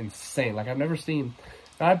that was insane. Like,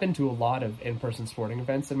 I've been to a lot of in-person sporting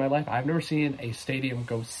events in my life. I've never seen a stadium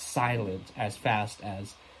go silent as fast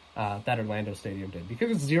as that Orlando stadium did.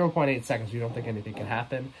 Because it's 0.8 seconds, you don't think anything can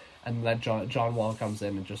happen, and then John Wall comes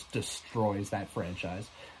in and just destroys that franchise.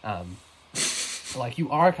 Like,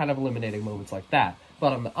 you are kind of eliminating moments like that.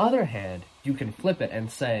 But on the other hand, you can flip it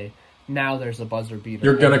and say, now there's a buzzer beater.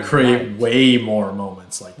 You're going to create way more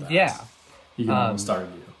moments like that. Yeah. You can almost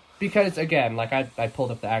argue. Because, again, like, I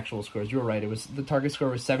pulled up the actual scores. You were right. The target score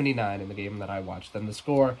was 79 in the game that I watched. Then the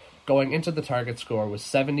score going into the target score was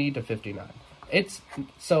 70-59.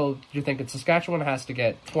 So you think Saskatchewan has to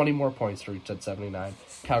get 20 more points to reach that 79.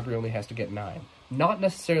 Calgary only has to get 9. Not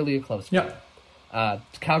necessarily a close game.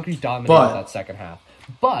 Calgary dominated that second half.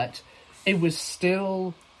 But it was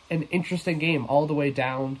still an interesting game all the way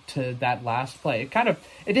down to that last play.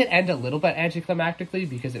 It did end a little bit anticlimactically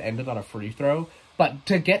because it ended on a free throw. But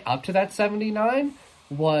to get up to that 79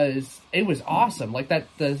 was awesome. Like that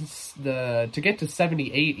the to get to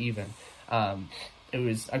 78 even. It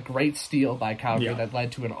was a great steal by Calgary that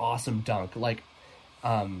led to an awesome dunk. Like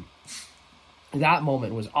that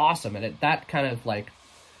moment was awesome, and that kind of like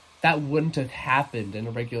that wouldn't have happened in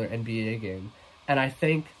a regular NBA game. And I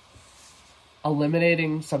think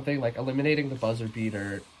eliminating the buzzer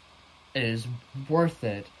beater is worth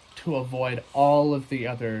it to avoid all of the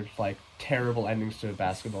other like terrible endings to a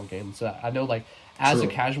basketball game. So I know, like, as a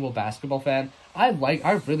casual basketball fan, I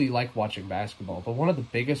really like watching basketball, but one of the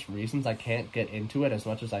biggest reasons I can't get into it as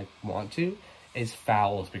much as I want to is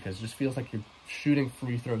fouls, because it just feels like you're shooting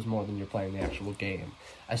free throws more than you're playing the actual game,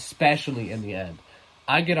 especially in the end.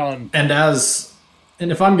 I get on... And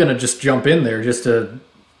if I'm going to just jump in there just to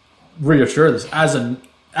reassure this,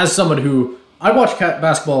 as someone who... I watch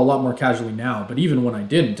basketball a lot more casually now, but even when I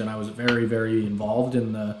didn't, and I was very, very involved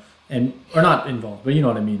in or not involved, but you know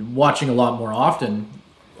what I mean, watching a lot more often,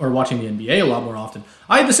 or watching the NBA a lot more often,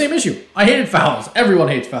 I had the same issue. I hated fouls. Everyone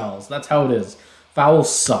hates fouls. That's how it is.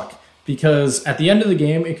 Fouls suck, because at the end of the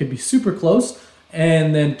game, it could be super close,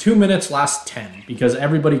 and then 2 minutes lasts 10, because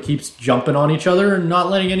everybody keeps jumping on each other and not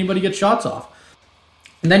letting anybody get shots off.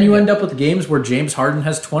 And then you end up with games where James Harden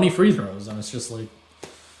has 20 free throws, and it's just like...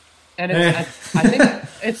 And I think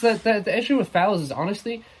it's the issue with fouls is,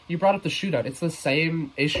 honestly, you brought up the shootout. It's the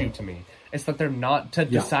same issue to me. It's that they're not, to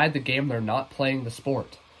decide the game, they're not playing the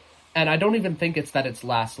sport. And I don't even think it's that it's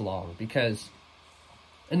lasts long, because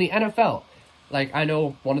in the NFL, like, I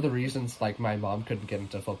know one of the reasons, like, my mom couldn't get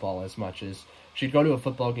into football as much is she'd go to a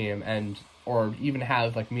football game or even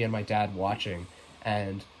have, like, me and my dad watching,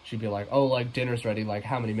 and she'd be like, oh, like, dinner's ready, like,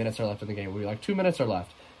 how many minutes are left in the game? We'd be like, 2 minutes are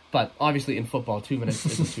left. But obviously in football, 2 minutes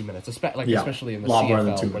isn't 2 minutes, especially in the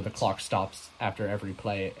CFL, where the clock stops after every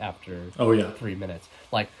play after 3 minutes.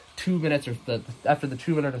 Like, 2 minutes after the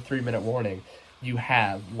 2 minute or 3 minute warning, you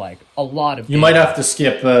have like a lot of... You might have to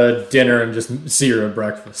skip dinner and just see your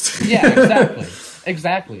breakfast. Yeah,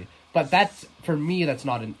 exactly. But for me, that's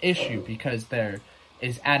not an issue, because there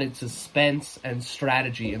is added suspense and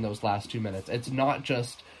strategy in those last 2 minutes. It's not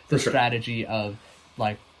just the strategy of,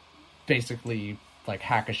 like, basically... like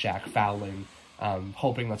hack-a-shack fouling,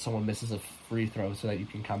 hoping that someone misses a free throw so that you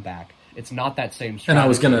can come back. It's not that same strategy. And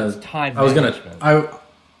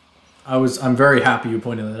I'm very happy you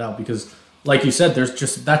pointed that out, because like you said, there's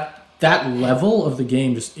just that level of the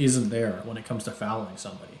game just isn't there when it comes to fouling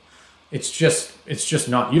somebody. It's just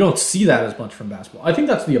not. You don't see that as much from basketball. I think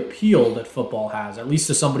that's the appeal that football has, at least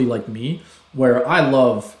to somebody like me, where I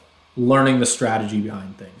love learning the strategy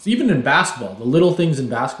behind things. Even in basketball, the little things in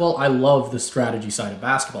basketball, I love the strategy side of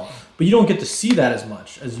basketball. But you don't get to see that as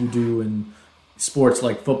much as you do in sports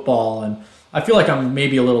like football. And I feel like I'm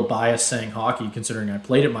maybe a little biased saying hockey, considering I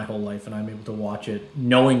played it my whole life and I'm able to watch it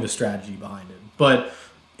knowing the strategy behind it. But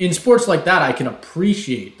in sports like that, I can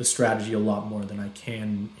appreciate the strategy a lot more than I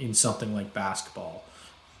can in something like basketball.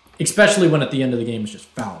 Especially when at the end of the game it's just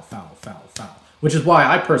foul. Which is why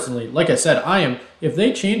I personally, like I said, if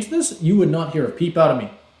they change this, you would not hear a peep out of me.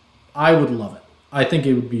 I would love it. I think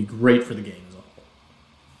it would be great for the game as a whole.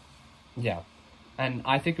 Yeah. And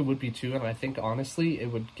I think it would be too, and I think, honestly,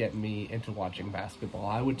 it would get me into watching basketball.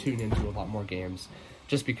 I would tune into a lot more games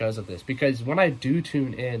just because of this. Because when I do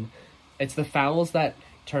tune in, it's the fouls that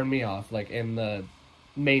turn me off, like, in the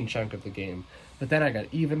main chunk of the game. But then I got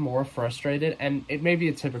even more frustrated, and maybe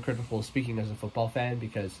it's hypocritical speaking as a football fan,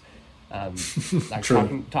 because... like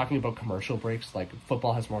talking about commercial breaks, like,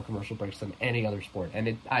 football has more commercial breaks than any other sport,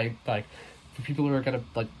 and for people who are gonna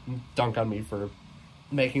like dunk on me for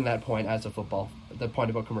making that point the point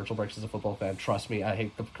about commercial breaks as a football fan, trust me, I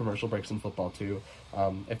hate the commercial breaks in football too.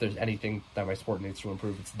 If there's anything that my sport needs to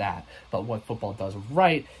improve, it's that. But what football does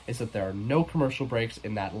right is that there are no commercial breaks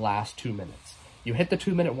in that last 2 minutes. You hit the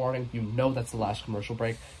 2 minute warning, you know that's the last commercial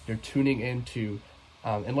break. You're tuning into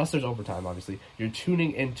unless there's overtime, obviously, you're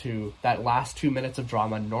tuning into that last 2 minutes of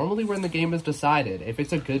drama, normally when the game is decided. If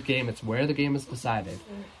it's a good game, it's where the game is decided,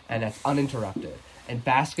 and that's uninterrupted. And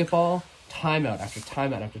basketball, timeout after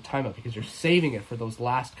timeout after timeout, because you're saving it for those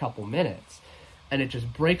last couple minutes, and it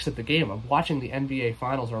just breaks at the game. I'm watching the NBA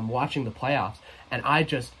Finals, or I'm watching the playoffs, and I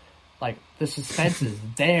just, like, the suspense is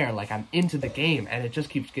there, like, I'm into the game, and it just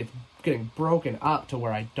keeps getting broken up to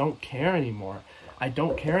where I don't care anymore. I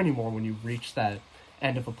don't care anymore when you reach that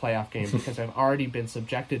end of a playoff game, because I've already been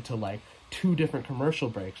subjected to like 2 different commercial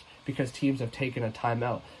breaks because teams have taken a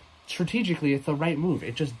timeout. Strategically, it's the right move.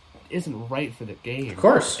 It just isn't right for the game. Of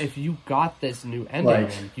course. If you got this new ending,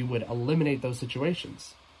 you would eliminate those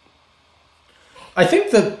situations. I think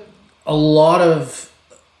that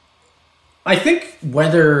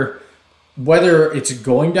whether it's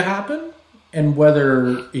going to happen and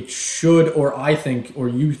whether it should, or I think, or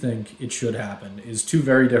you think it should happen, is two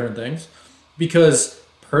very different things. Because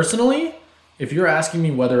personally, if you're asking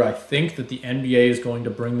me whether I think that the NBA is going to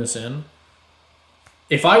bring this in,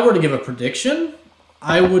 if I were to give a prediction,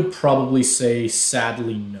 I would probably say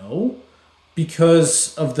sadly no,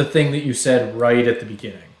 because of the thing that you said right at the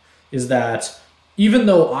beginning, is that even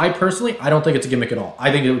though I don't think it's a gimmick at all.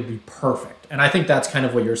 I think it would be perfect. And I think that's kind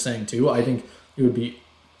of what you're saying too. I think it would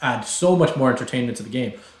add so much more entertainment to the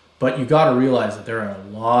game. But you got to realize that there are a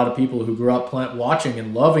lot of people who grew up watching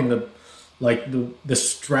and loving the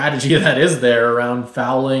strategy that is there around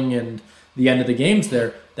fouling and the end of the games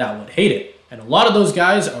there that would hate it. And a lot of those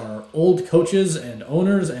guys are old coaches and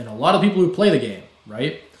owners and a lot of people who play the game,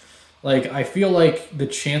 right? Like, I feel like the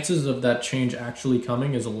chances of that change actually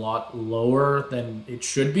coming is a lot lower than it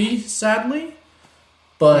should be, sadly.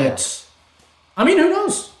 But, I mean, who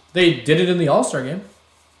knows? They did it in the All-Star game.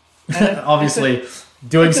 Obviously,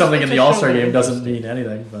 doing something in the All-Star game doesn't mean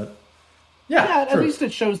anything, but yeah, at least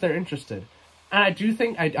it shows they're interested. And I do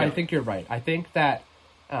think, I think you're right. I think that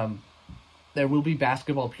there will be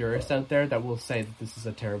basketball purists out there that will say that this is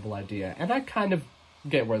a terrible idea. And I kind of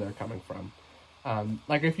get where they're coming from.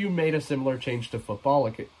 Like, if you made a similar change to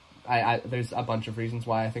football, there's a bunch of reasons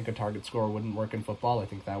why I think a target score wouldn't work in football. I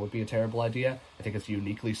think that would be a terrible idea. I think it's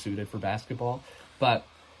uniquely suited for basketball. But,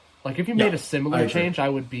 like, if you made a similar change, I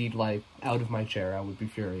would be, like, out of my chair. I would be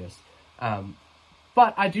furious.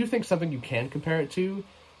 But I do think something you can compare it to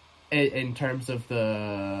in terms of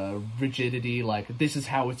the rigidity, like, this is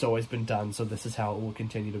how it's always been done, so this is how it will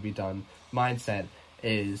continue to be done mindset,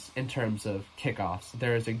 is in terms of kickoffs.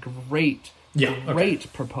 There is a great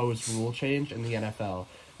proposed rule change in the NFL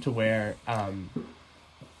to where I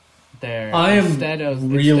am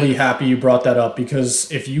really happy you brought that up, because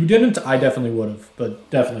if you didn't, I definitely would have. But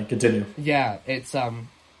definitely continue. Yeah, it's so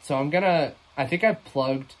I think I've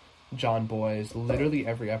plugged John Boy's literally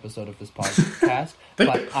every episode of this podcast.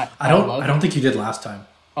 But I don't think you did last time.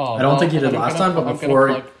 Oh, I don't think you did last time. But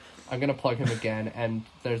I'm gonna plug him again, and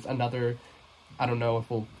there's another. I don't know if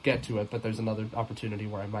we'll get to it, but there's another opportunity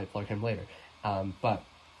where I might plug him later. But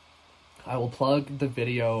I will plug the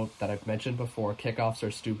video that I've mentioned before, Kickoffs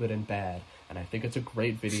Are Stupid and Bad. And I think it's a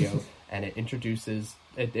great video, and it introduces...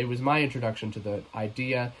 It was my introduction to the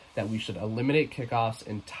idea that we should eliminate kickoffs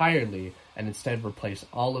entirely and instead replace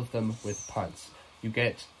all of them with punts. You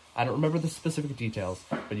get... I don't remember the specific details,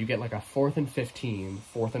 but you get like a 4th and 15,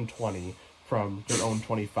 4th and 20 from your own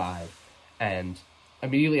 25. And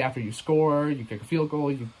immediately after you score, you kick a field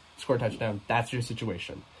goal, you score a touchdown, that's your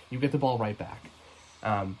situation. You get the ball right back.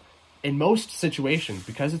 In most situations,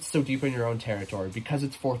 because it's so deep in your own territory, because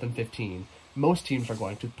it's 4th and 15, most teams are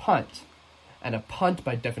going to punt. And a punt,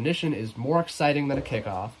 by definition, is more exciting than a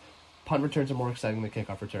kickoff. Punt returns are more exciting than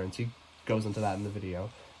kickoff returns. He goes into that in the video.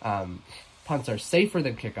 Punts are safer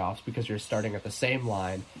than kickoffs because you're starting at the same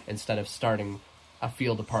line instead of starting a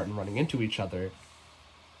field apart and running into each other.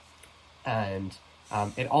 And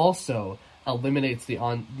it also eliminates the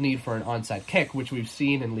need for an onside kick, which we've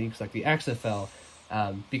seen in leagues like the XFL,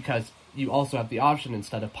 because you also have the option,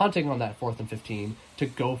 instead of punting on that 4th and 15, to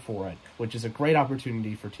go for it, which is a great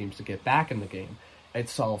opportunity for teams to get back in the game. It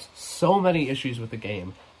solves so many issues with the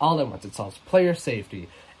game all at once. It solves player safety.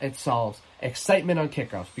 It solves excitement on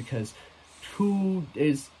kickoffs, because who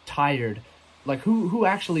is tired? Like, who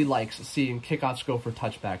actually likes seeing kickoffs go for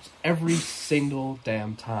touchbacks every single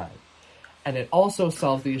damn time? And it also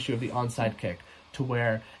solves the issue of the onside kick, to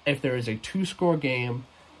where if there is a 2-score game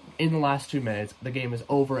in the last 2 minutes, the game is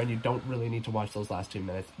over and you don't really need to watch those last 2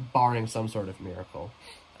 minutes, barring some sort of miracle.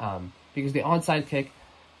 Because the onside kick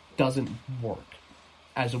doesn't work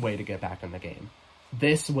as a way to get back in the game.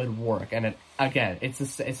 This would work. And it's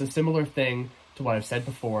a similar thing to what I've said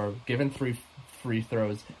before. Given 3 free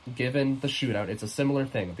throws, given the shootout, it's a similar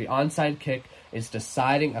thing. The onside kick is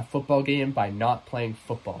deciding a football game by not playing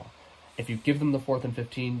football. If you give them the 4th and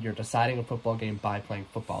 15, you're deciding a football game by playing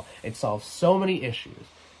football. It solves so many issues,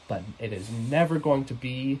 but it is never going to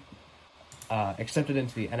be accepted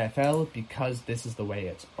into the NFL because this is the way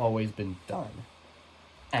it's always been done.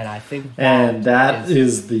 And I think that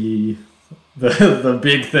is the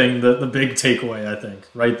big thing, the big takeaway, I think,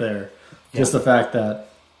 right there. Just the fact that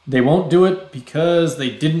they won't do it because they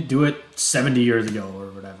didn't do it 70 years ago or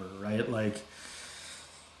whatever, right? Like,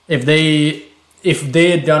 if they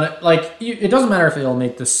had done it, like, it doesn't matter if it'll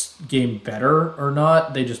make this game better or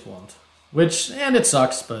not, they just won't. And it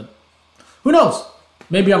sucks, but who knows?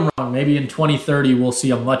 Maybe I'm wrong. Maybe in 2030 we'll see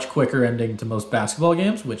a much quicker ending to most basketball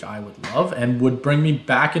games, which I would love and would bring me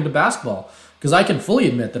back into basketball. Because I can fully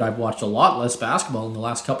admit that I've watched a lot less basketball in the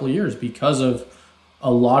last couple of years because of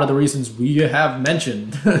a lot of the reasons we have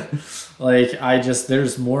mentioned.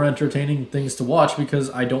 There's more entertaining things to watch because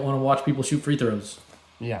I don't want to watch people shoot free throws.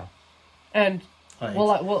 Yeah. And,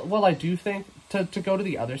 I do think, to go to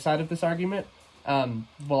the other side of this argument,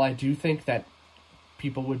 I do think that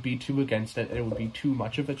people would be too against it, and it would be too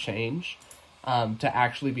much of a change to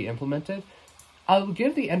actually be implemented. I'll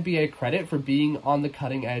give the NBA credit for being on the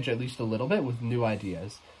cutting edge at least a little bit with new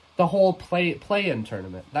ideas. The whole play-in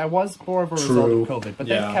tournament, that was more of a result of COVID, but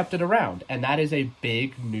they've kept it around, and that is a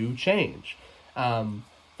big new change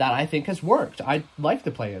that I think has worked. I like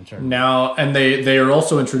the play-in tournament. Now, and they are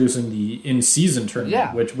also introducing the in-season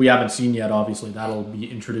tournament, which we haven't seen yet, obviously. That'll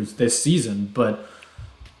be introduced this season, but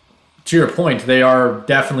to your point, they are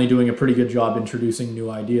definitely doing a pretty good job introducing new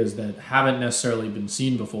ideas that haven't necessarily been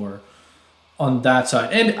seen before on that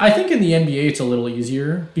side. And I think in the NBA it's a little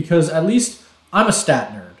easier because at least I'm a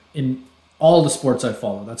stat nerd in all the sports I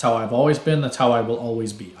follow. That's how I've always been. That's how I will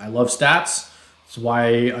always be. I love stats. It's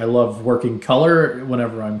why I love working color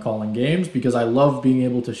whenever I'm calling games because I love being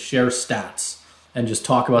able to share stats and just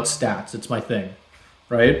talk about stats. It's my thing,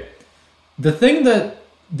 right? The thing that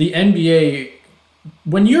the NBA,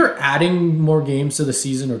 when you're adding more games to the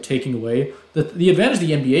season or taking away, the advantage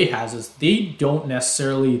the NBA has is they don't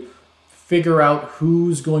necessarily figure out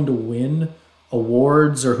who's going to win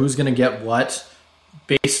awards or who's going to get what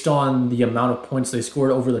based on the amount of points they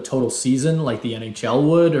scored over the total season, like the NHL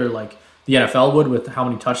would or like the NFL would with how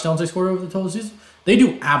many touchdowns they scored over the total season. They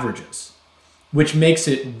do averages, which makes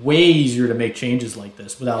it way easier to make changes like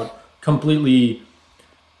this without completely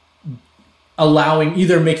allowing,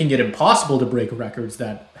 either making it impossible to break records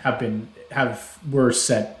that were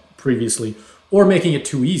set previously, or making it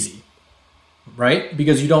too easy, right?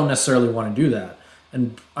 Because you don't necessarily want to do that.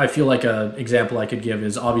 And I feel like an example I could give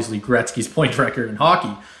is obviously Gretzky's point record in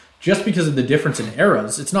hockey. Just because of the difference in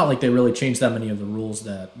eras, it's not like they really changed that many of the rules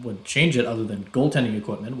that would change it other than goaltending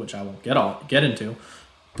equipment, which I won't get into.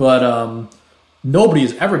 But nobody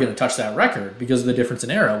is ever going to touch that record because of the difference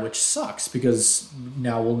in era, which sucks because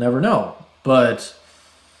now we'll never know. But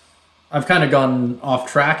I've kind of gone off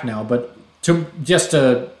track now. But to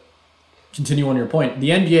continue on your point,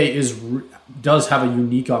 the NBA does have a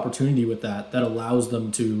unique opportunity with that allows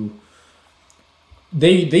them to.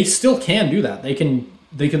 They still can do that. They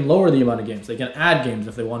can lower the amount of games. They can add games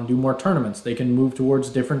if they want to do more tournaments. They can move towards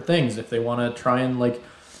different things if they want to try and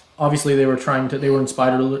Obviously, they were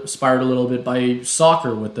inspired a little bit by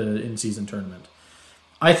soccer with the in-season tournament.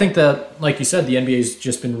 I think that, like you said, the NBA's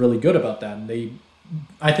just been really good about that, and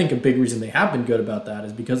I think a big reason they have been good about that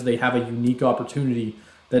is because they have a unique opportunity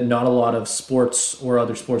that not a lot of sports or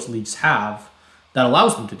other sports leagues have that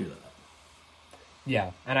allows them to do that.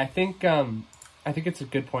 Yeah, and I think it's a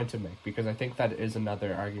good point to make because I think that is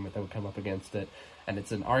another argument that would come up against it, and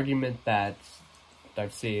it's an argument that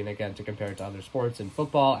I've seen, again, to compare it to other sports. In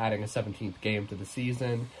football, adding a 17th game to the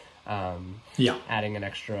season, adding an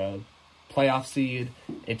extra playoff seed,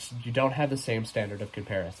 you don't have the same standard of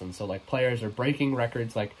comparison. So, players are breaking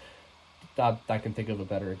records. I can think of a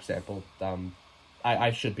better example.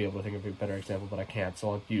 I should be able to think of a better example, but I can't.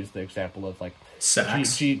 So I'll use the example of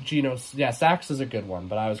sacks. Sacks is a good one,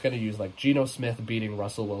 but I was going to use Geno Smith beating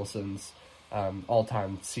Russell Wilson's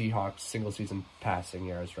all-time Seahawks single-season passing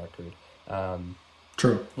yards record.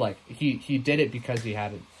 True. He did it because he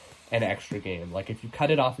had an extra game. If you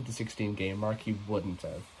cut it off at the 16-game mark, he wouldn't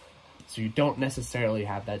have. So you don't necessarily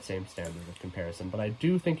have that same standard of comparison. But I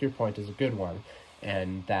do think your point is a good one,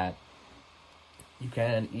 and that you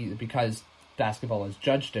can, because basketball is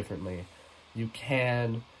judged differently, you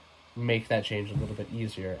can make that change a little bit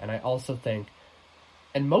easier. And I also think,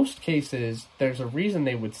 in most cases, there's a reason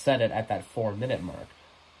they would set it at that 4-minute mark.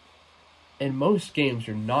 In most games,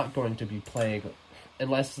 you're not going to be playing,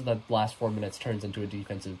 unless the last 4 minutes turns into a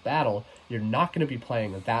defensive battle, you're not going to be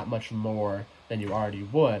playing that much more than you already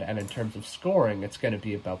would, and in terms of scoring, it's going to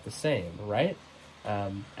be about the same, right?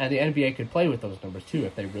 And the NBA could play with those numbers too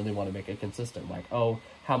if they really want to make it consistent.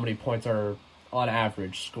 How many points are on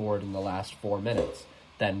average scored in the last 4 minutes?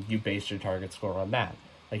 Then you base your target score on that.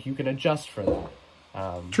 You can adjust for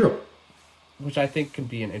that. True. Which I think can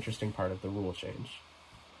be an interesting part of the rule change.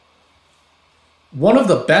 One of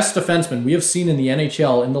the best defensemen we have seen in the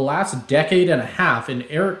NHL in the last decade and a half in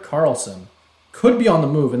Erik Karlsson could be on the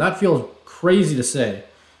move, and that feels crazy to say.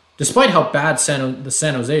 Despite how bad the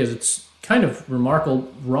San Jose is, it's kind of remarkable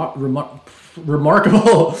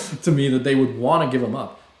to me that they would want to give him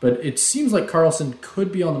up. But it seems like Karlsson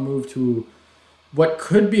could be on the move to what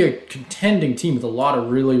could be a contending team with a lot of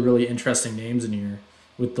really, really interesting names in here,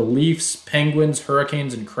 with the Leafs, Penguins,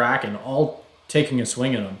 Hurricanes, and Kraken all taking a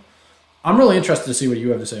swing at him. I'm really interested to see what you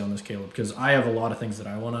have to say on this, Caleb, because I have a lot of things that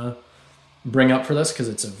I want to bring up for this because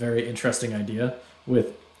it's a very interesting idea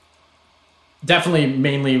with definitely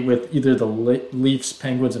mainly with either the Leafs,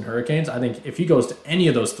 Penguins, and Hurricanes. I think if he goes to any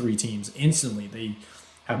of those three teams instantly, they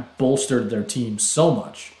have bolstered their team so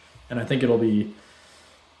much. And I think they'll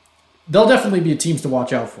definitely be teams to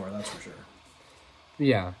watch out for, that's for sure.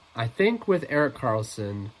 Yeah, I think with Erik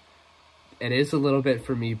Karlsson, it is a little bit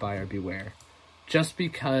for me buyer beware. Just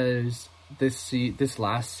because this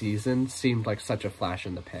last season seemed like such a flash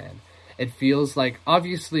in the pan. It feels like,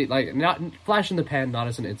 obviously, like, not flash in the pan, not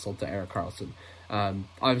as an insult to Erik Karlsson.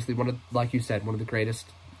 Obviously, like you said, one of the greatest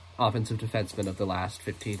offensive defensemen of the last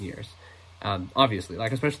 15 years. Obviously,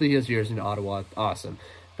 like, especially his years in Ottawa, awesome.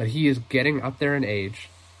 But he is getting up there in age.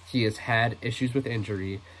 He has had issues with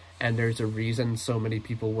injury, and there's a reason so many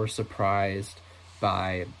people were surprised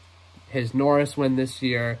by his Norris win this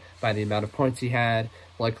year, by the amount of points he had.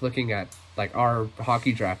 Like, looking at, like, our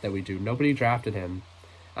hockey draft that we do, nobody drafted him.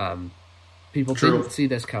 People didn't see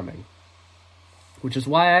this coming. Which is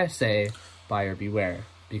why I say buyer beware,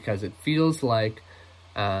 because it feels like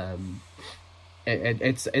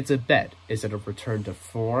it's a bet. Is it a return to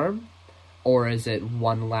form, or is it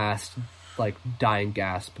one last like dying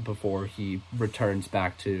gasp before he returns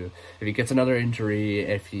back to, if he gets another injury,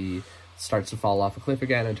 if he starts to fall off a cliff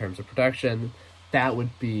again in terms of production? That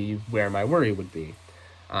would be where my worry would be.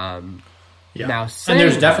 Yeah, now, and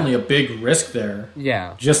there's definitely a big risk there.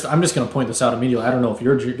 Yeah. I'm just going to point this out immediately. I don't know if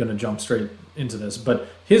you're going to jump straight into this, but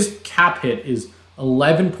his cap hit is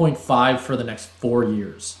 11.5 for the next 4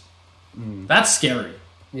 years. That's scary.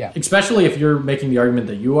 Yeah. Especially if you're making the argument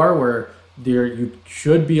that you are, where you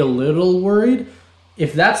should be a little worried.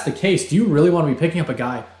 If that's the case, do you really want to be picking up a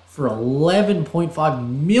guy for $11.5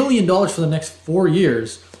 million for the next 4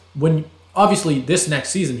 years when obviously this next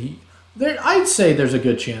season I'd say there's a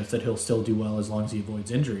good chance that he'll still do well as long as he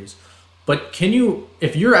avoids injuries. But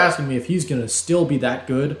if you're asking me if he's going to still be that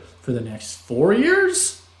good for the next 4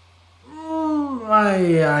 years, I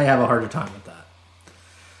have a harder time with that.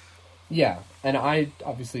 Yeah, and I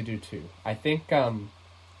obviously do too. I think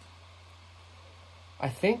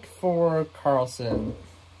for Karlsson,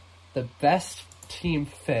 the best team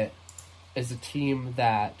fit is a team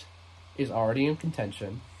that is already in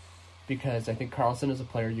contention, because I think Karlsson is a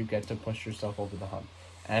player you get to push yourself over the hump.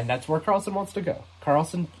 And that's where Karlsson wants to go.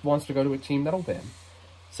 Karlsson wants to go to a team that'll win.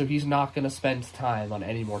 So he's not going to spend time on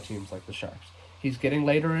any more teams like the Sharks. He's getting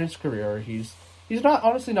later in his career. He's not,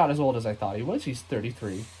 honestly, not as old as I thought he was. He's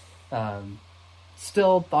 33.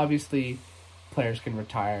 Still, obviously, players can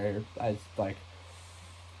retire.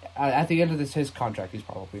 At the end of his contract, he's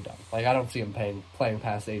probably done. Like, I don't see him playing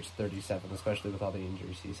past age 37, especially with all the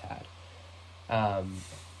injuries he's had.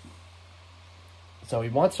 So he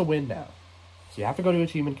wants to win now. So you have to go to a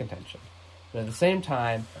team in contention. But at the same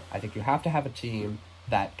time, I think you have to have a team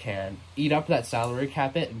that can eat up that salary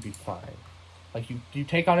cap hit and be fine. Like, you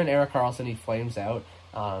take on an Erik Karlsson, he flames out.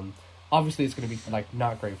 Obviously, it's going to be like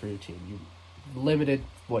not great for your team. You limited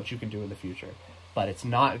what you can do in the future. But it's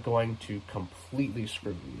not going to completely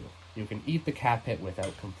screw you. You can eat the cap hit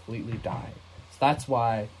without completely dying. So that's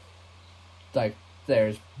why, like,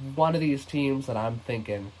 there's one of these teams that I'm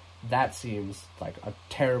thinking, that seems like a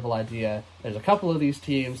terrible idea. There's a couple of these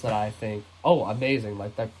teams that I think, oh, amazing,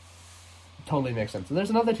 like that totally makes sense. And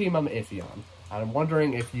there's another team I'm iffy on. And I'm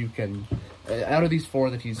wondering if you can, out of these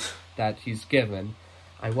four that he's given,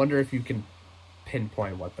 I wonder if you can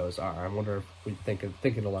pinpoint what those are. I wonder if we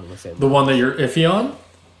thinking along the same. The one that you're iffy on?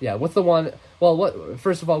 Yeah. What's the one? Well,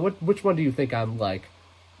 first of all, which one do you think I'm like?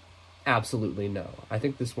 Absolutely no. I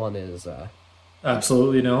think this one is.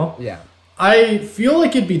 Absolutely no. Yeah. I feel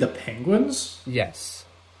like it'd be the Penguins. Yes.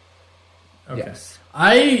 Okay. Yes.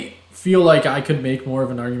 I feel like I could make more of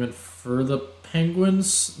an argument for the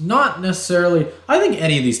Penguins. Not necessarily. I think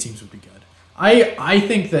any of these teams would be good. I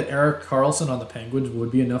think that Erik Karlsson on the Penguins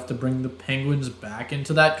would be enough to bring the Penguins back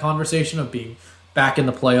into that conversation of being back in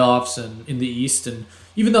the playoffs and in the East. And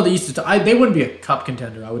even though the East is, they wouldn't be a cup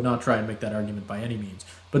contender. I would not try and make that argument by any means.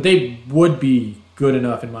 But they would be good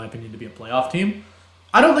enough, in my opinion, to be a playoff team.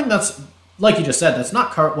 I don't think that's, like you just said, that's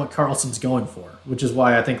not what Karlsson's going for. Which is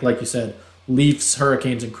why I think, like you said, Leafs,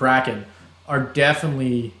 Hurricanes, and Kraken are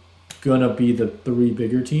definitely going to be the three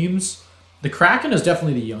bigger teams. The Kraken is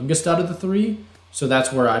definitely the youngest out of the three, so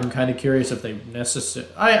that's where I'm kind of curious if they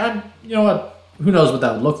necessarily. I'm, you know what? Who knows what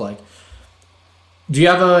that would look like? Do you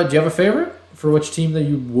have a favorite for which team that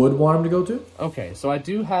you would want him to go to? Okay, so I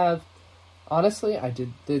do have. Honestly, I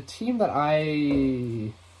did the team that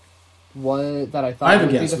I thought would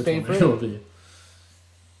be the favorite.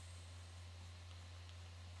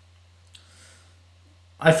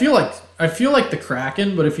 I feel like the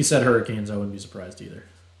Kraken, but if you said Hurricanes, I wouldn't be surprised either.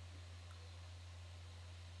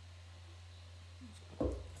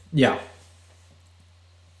 Yeah.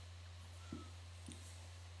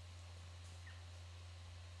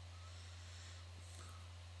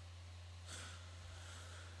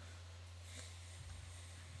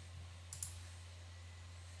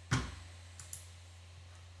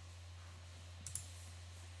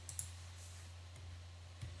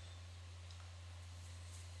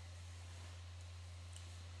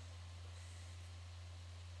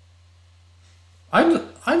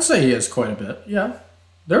 I'd say he has quite a bit. Yeah.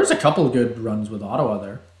 There was a couple of good runs with Ottawa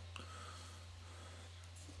there.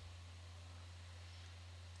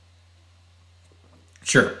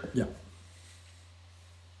 Sure. Yeah.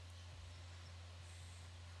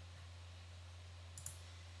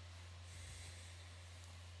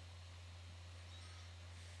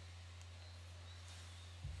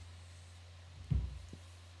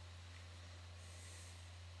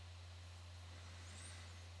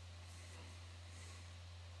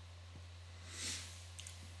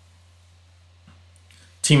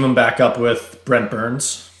 Team him back up with Brent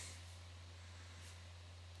Burns.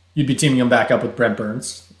 You'd be teaming him back up with Brent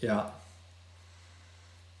Burns. Yeah.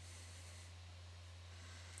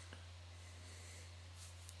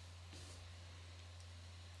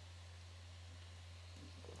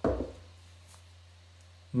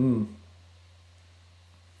 Hmm.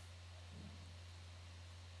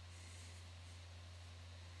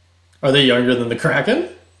 Are they younger than the Kraken?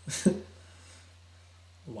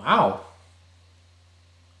 Wow.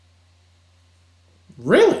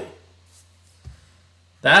 Really?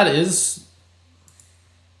 That is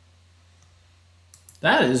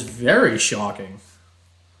that is very shocking.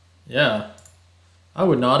 Yeah. I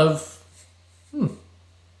would not have. Hmm.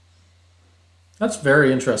 That's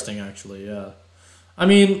very interesting, actually. Yeah. I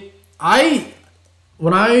mean, I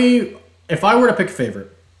when I if I were to pick a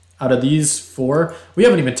favorite out of these four, we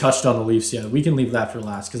haven't even touched on the Leafs yet. We can leave that for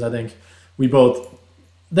last because I think we both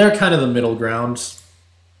they're kind of the middle ground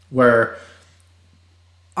where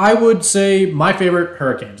I would say my favorite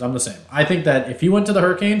Hurricanes. I'm the same. I think that if you went to the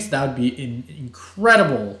Hurricanes, that would be an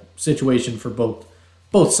incredible situation for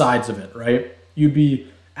both sides of it, right? You'd be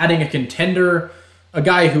adding a contender, a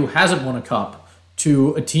guy who hasn't won a cup,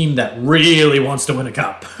 to a team that really wants to win a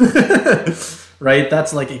cup. Right?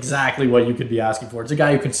 That's like exactly what you could be asking for. It's a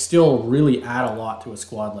guy who can still really add a lot to a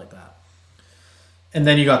squad like that. And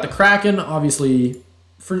then you got the Kraken, obviously.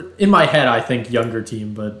 For in my head, I think younger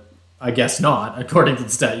team, but I guess not, according to the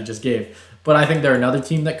stat you just gave. But I think they're another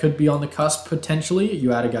team that could be on the cusp potentially.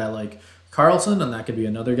 You add a guy like Carlson, and that could be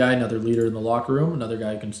another guy, another leader in the locker room, another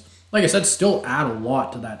guy who can, like I said, still add a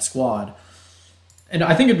lot to that squad. And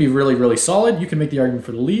I think it'd be really, really solid. You can make the argument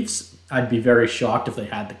for the Leafs. I'd be very shocked if they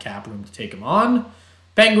had the cap room to take them on.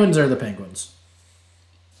 Penguins are the Penguins.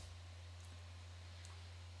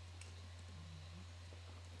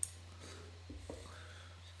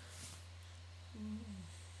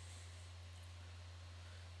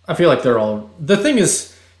 I feel like they're all. The thing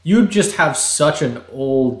is, you just have such an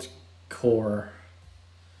old core.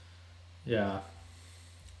 Yeah.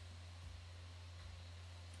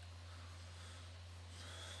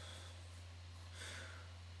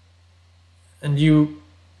 And you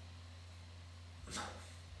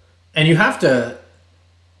have to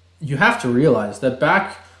realize that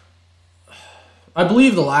back I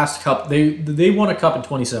believe the last cup they won a cup in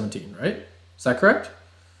 2017, right? Is that correct?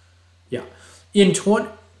 Yeah. In 20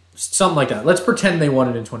 something like that. Let's pretend they won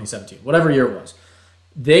it in 2017, whatever year it was.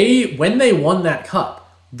 When they won that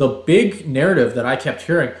cup, the big narrative that I kept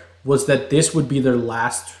hearing was that this would be their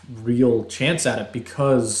last real chance at it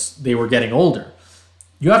because they were getting older.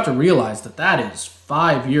 You have to realize that that is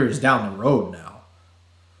 5 years down the road now,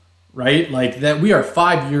 right? Like that we are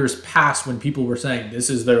 5 years past when people were saying this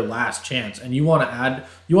is their last chance, and you want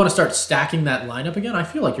to start stacking that lineup again. I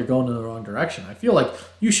feel like you're going in the wrong direction. I feel like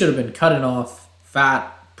you should have been cutting off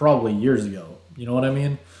fat probably years ago. You know what I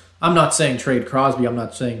mean? I'm not saying trade Crosby. I'm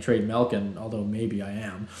not saying trade Malkin, although maybe I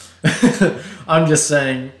am. I'm just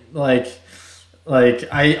saying I'm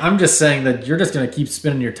just saying that you're just going to keep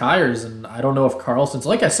spinning your tires, and I don't know if Carlson's,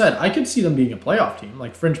 like I said, I could see them being a playoff team,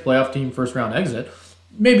 like fringe playoff team, first round exit.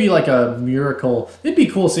 Maybe like a miracle. It'd be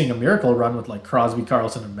cool seeing a miracle run with like Crosby,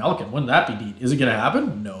 Carlson, and Malkin. Wouldn't that be neat? Is it going to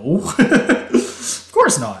happen? No. Of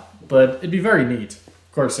course not. But it'd be very neat.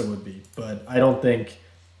 Of course it would be. But I don't think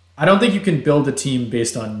you can build a team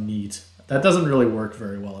based on need. That doesn't really work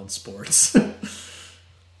very well in sports.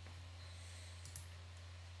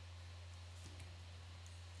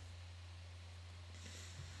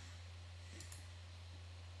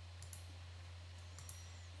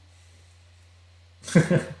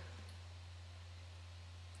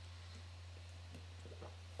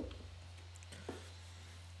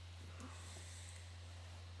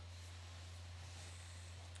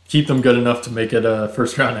 Keep them good enough to make it a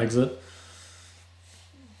first round exit.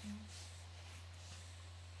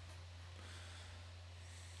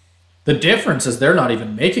 The difference is they're not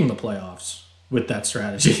even making the playoffs with that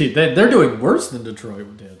strategy. They're doing worse than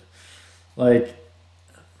Detroit did. Like,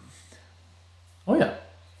 oh yeah.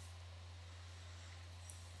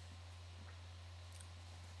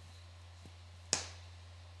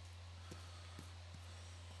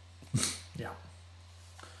 Yeah.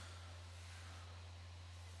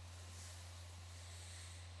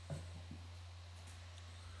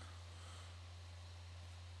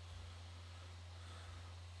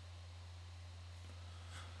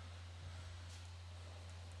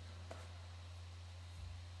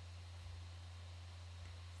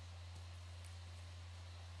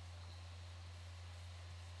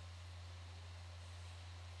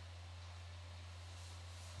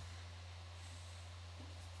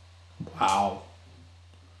 Wow.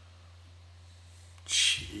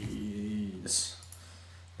 Jeez.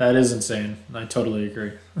 That is insane. I totally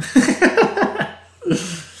agree.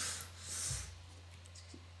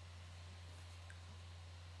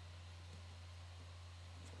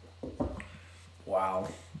 Wow.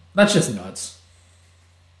 That's just nuts.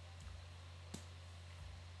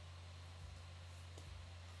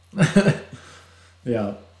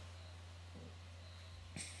 Yeah.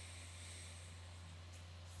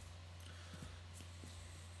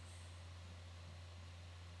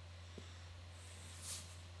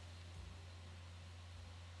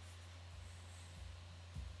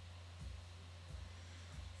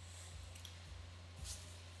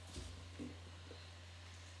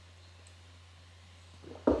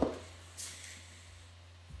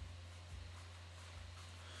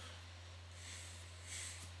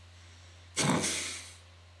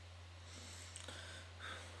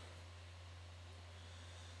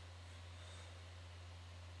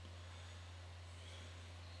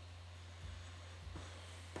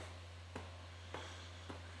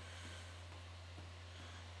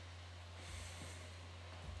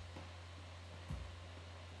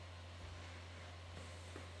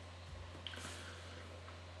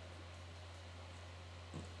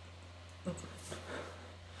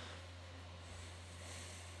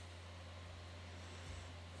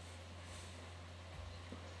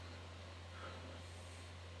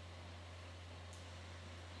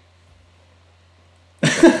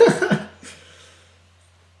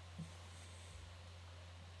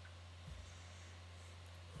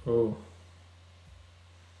 Oh.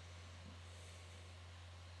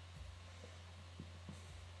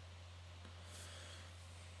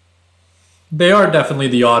 They are definitely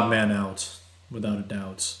the odd man out, without a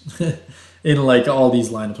doubt, in like all these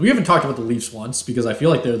lineups. We haven't talked about the Leafs once because I feel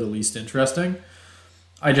like they're the least interesting.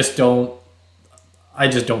 I just don't. I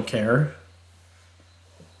just don't care.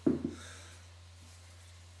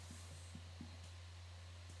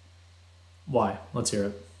 Why? Let's hear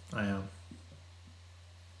it. I am.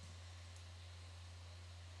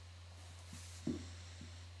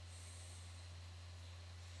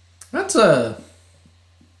 That's a.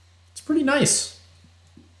 It's pretty nice.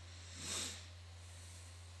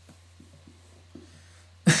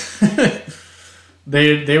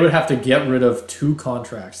 They would have to get rid of 2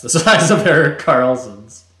 contracts the size of Erik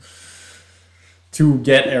Karlsson's to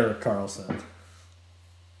get Erik Karlsson.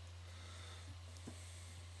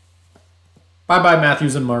 Bye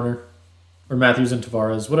Matthews and Marner, or Matthews and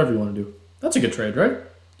Tavares, whatever you want to do. That's a good trade, right?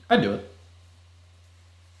 I'd do it.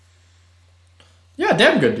 Yeah,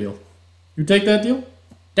 damn good deal. You take that deal?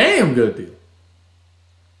 Damn good deal.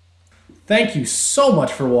 Thank you so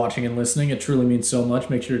much for watching and listening. It truly means so much.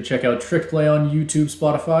 Make sure to check out Trick Play on YouTube,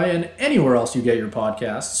 Spotify, and anywhere else you get your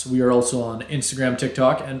podcasts. We are also on Instagram,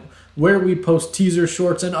 TikTok, and where we post teasers,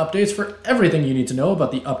 shorts, and updates for everything you need to know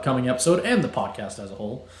about the upcoming episode and the podcast as a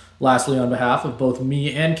whole. Lastly, on behalf of both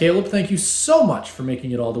me and Caleb, thank you so much for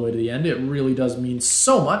making it all the way to the end. It really does mean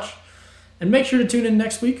so much. And make sure to tune in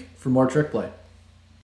next week for more Trick Play.